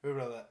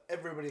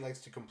 Everybody likes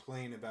to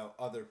complain about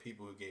other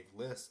people who gave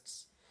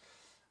lists.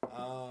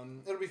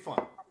 It'll be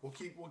fun. We'll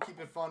keep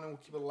it fun and we'll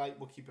keep it light.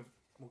 We'll keep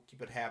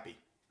it happy.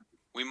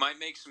 We might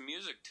make some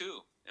music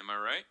too. Am I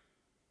right?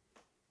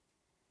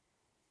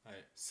 All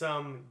right.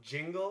 Some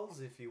jingles,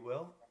 if you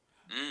will.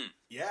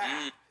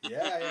 Yeah.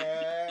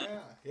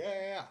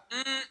 Yeah.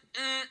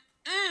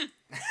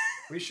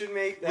 We should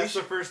make. That's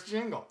the first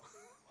jingle.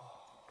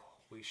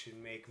 We should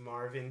make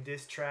Marvin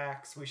diss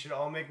tracks. We should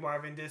all make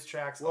Marvin diss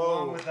tracks Whoa,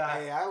 along with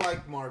that. Hey, I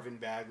like Marvin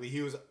Bagley.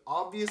 He was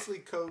obviously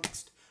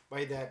coaxed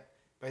by that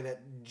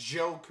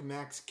joke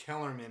Max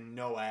Kellerman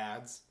no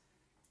ads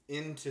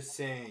into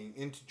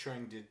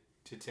trying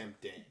to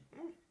tempt Dame.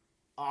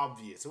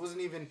 Obvious. It wasn't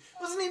even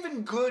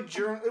good.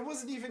 It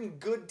wasn't even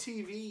good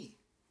TV.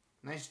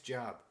 Nice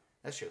job.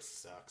 That show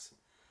sucks.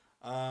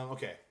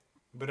 Okay.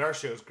 But our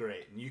show's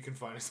great, and you can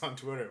find us on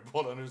Twitter at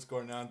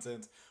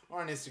bold_nonsense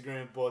or on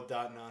Instagram at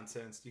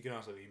bold.nonsense. You can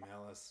also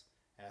email us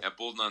at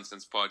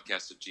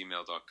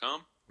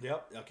boldnonsenspodcast@gmail.com.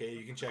 Yep. Okay,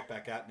 you can check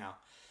back out now.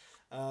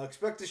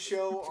 Expect the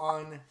show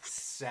on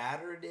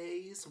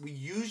Saturdays. We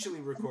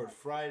usually record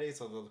Fridays,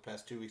 although the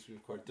past 2 weeks we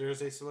record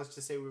Thursdays. So let's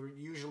just say we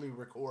usually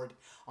record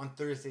on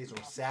Thursdays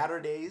or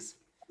Saturdays.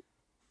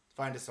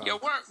 Find us on. Yeah,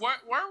 why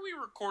are we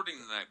recording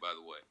tonight, by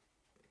the way?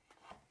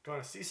 Going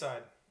to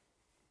Seaside.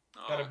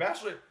 Oh, Got a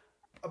bachelor.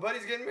 A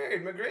buddy's getting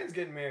married. McGrain's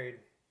getting married.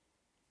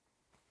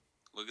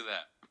 Look at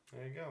that.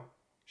 There you go.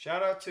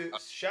 Shout out to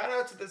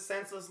the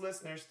senseless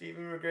listener,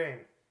 Stephen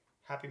McGrain.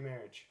 Happy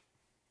marriage.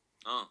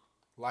 Oh.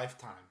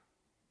 Lifetimes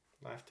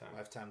of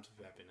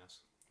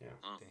happiness. Yeah.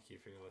 Oh. Thank you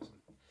for your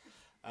listen.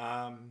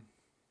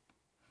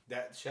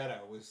 That shout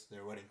out was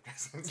their wedding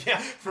present. Yeah.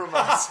 From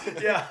us.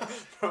 Yeah.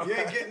 You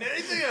ain't getting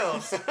anything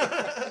else.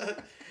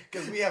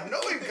 Because we have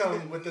no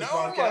income with this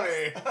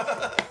podcast.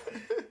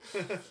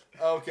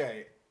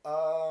 Okay.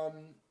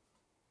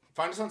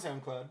 Find us on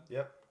SoundCloud.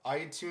 Yep.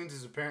 iTunes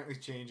is apparently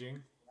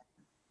changing,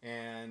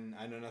 and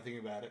I know nothing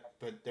about it,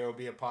 but there will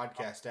be a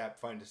podcast app.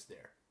 Find us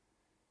there.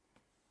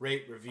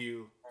 Rate,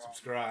 review,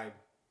 subscribe,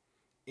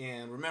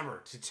 and remember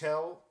to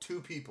tell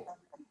two people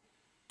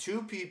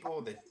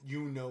that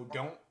you know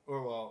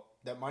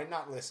that might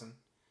not listen.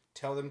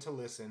 Tell them to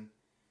listen,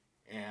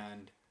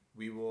 and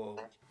we will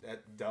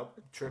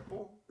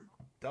double.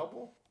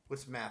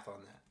 What's math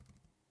on that?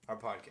 Our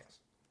podcast.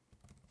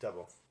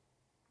 Double.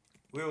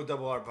 We will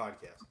double our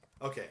podcast.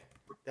 Okay,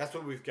 that's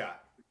what we've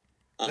got.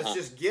 Let's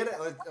just get it.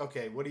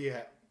 Okay, what do you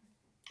have?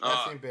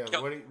 St. Bale,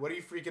 what are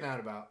you freaking out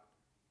about?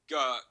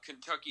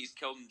 Kentucky's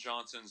Keldon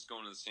Johnson's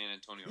going to the San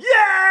Antonio.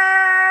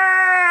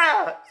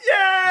 Yeah!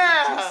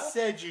 Yeah! You just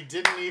said you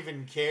didn't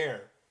even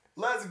care.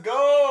 Let's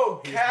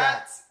go! He's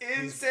Cats back.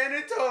 in San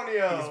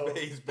Antonio.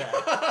 He's back.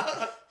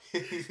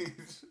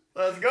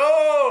 Let's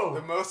go!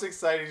 The most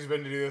excited he's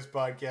been to do this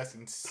podcast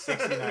in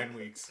 69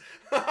 weeks.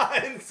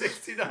 In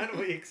 69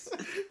 weeks.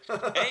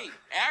 Hey,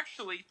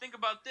 actually, think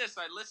about this.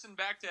 I listened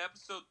back to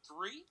episode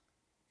 3.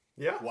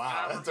 Yeah.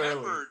 Wow, that's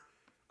early.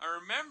 I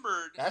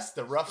remembered. That's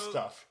the rough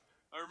stuff.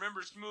 I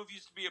remember Smooth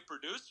used to be a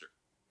producer.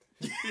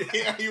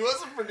 Yeah, he was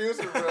a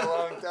producer for a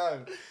long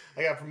time.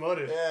 I got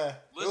promoted. Yeah.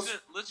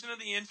 Listen to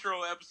the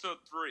intro, episode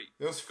 3.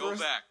 Go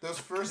back. Those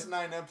first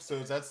 9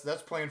 episodes,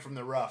 that's playing from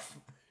the rough.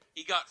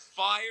 He got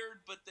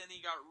fired, but then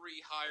he got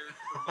rehired,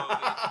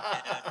 promoted,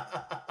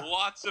 and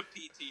lots of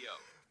PTO.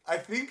 I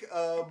think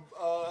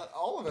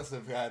all of us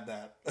have had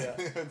that. Yeah.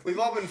 We've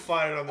all been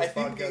fired on this podcast.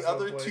 I think the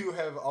other two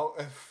have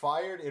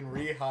fired and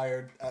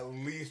rehired at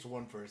least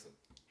one person.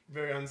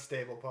 Very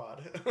unstable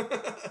pod.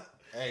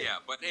 Hey. Yeah,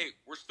 but hey,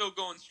 we're still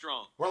going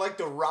strong. We're like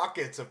the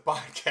Rockets of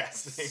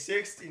podcasting.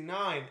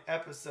 69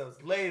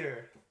 episodes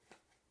later.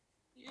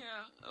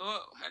 Yeah.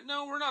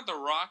 No, we're not the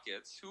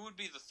Rockets. Who would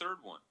be the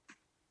third one?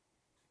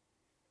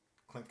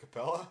 Clint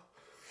Capella?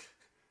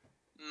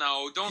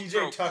 No, don't PJ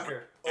throw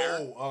Tucker.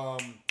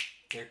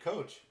 Their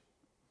coach.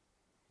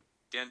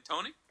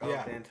 D'Antoni?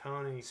 Yeah.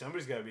 D'Antoni.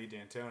 Somebody's got to be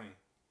D'Antoni.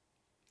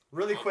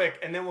 Really quick,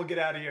 and then we'll get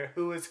out of here.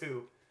 Who is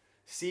who?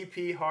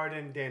 CP,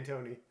 Harden,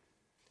 D'Antoni.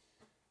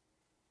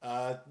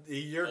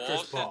 You're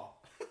Chris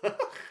Paul.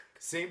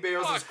 St.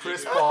 Bale's is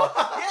Chris you. Paul.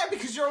 Yeah,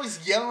 because you're always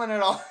yelling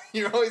at us.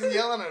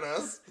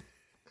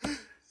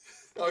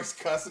 Always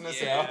cussing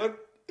us out.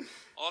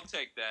 I'll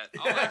take that.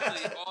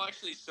 I'll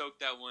actually soak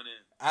that one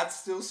in. That's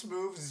still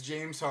smooth as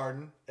James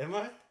Harden. Am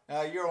I?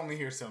 You're only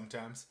here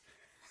sometimes.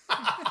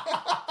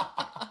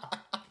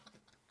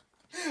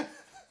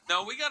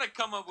 No, we gotta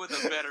come up with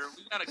a better.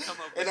 We gotta come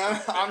up with.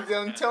 And I'm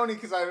doing Tony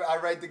because I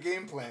write the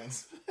game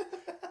plans.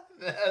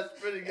 That's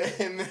pretty good.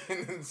 And then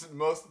it's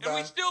most of the time,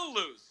 we still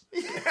lose.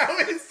 Yeah,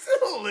 we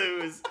still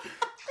lose.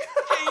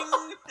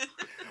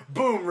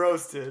 Boom,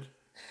 roasted.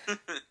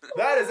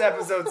 That is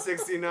episode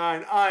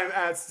 69. I'm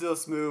at Still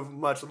Smooth.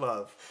 Much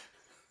love.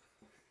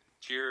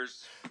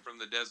 Cheers from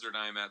the desert.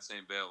 I'm at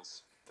St.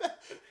 Bale's.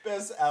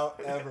 Best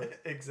out ever.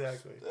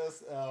 Exactly.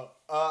 Best out.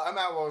 I'm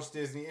at Walt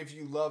Disney. If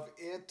you love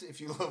it, if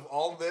you love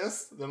all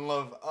this, then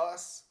love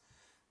us.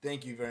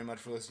 Thank you very much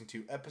for listening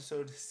to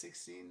episode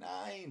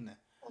 69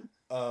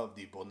 of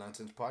the Bold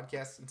Nonsense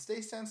Podcast, and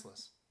stay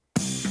senseless.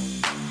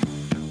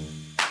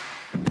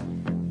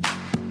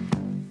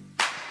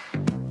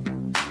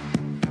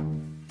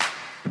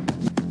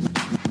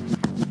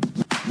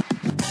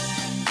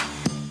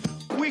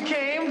 We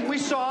came, we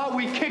saw,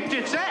 we kicked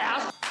its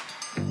ass.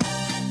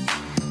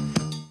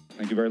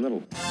 Thank you very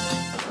little.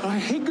 I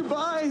hate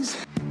goodbyes.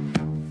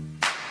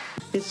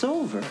 It's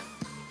over.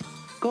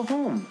 Go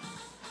home.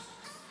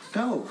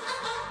 Go.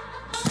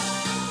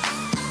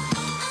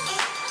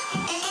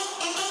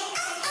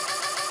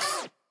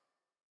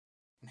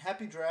 And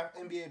happy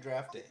NBA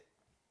draft day.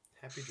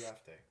 Happy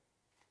draft day.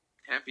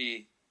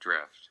 Happy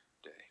draft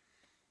day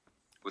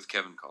with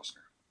Kevin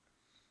Costner.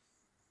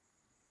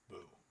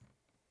 Boo.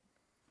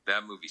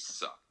 That movie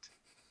sucked.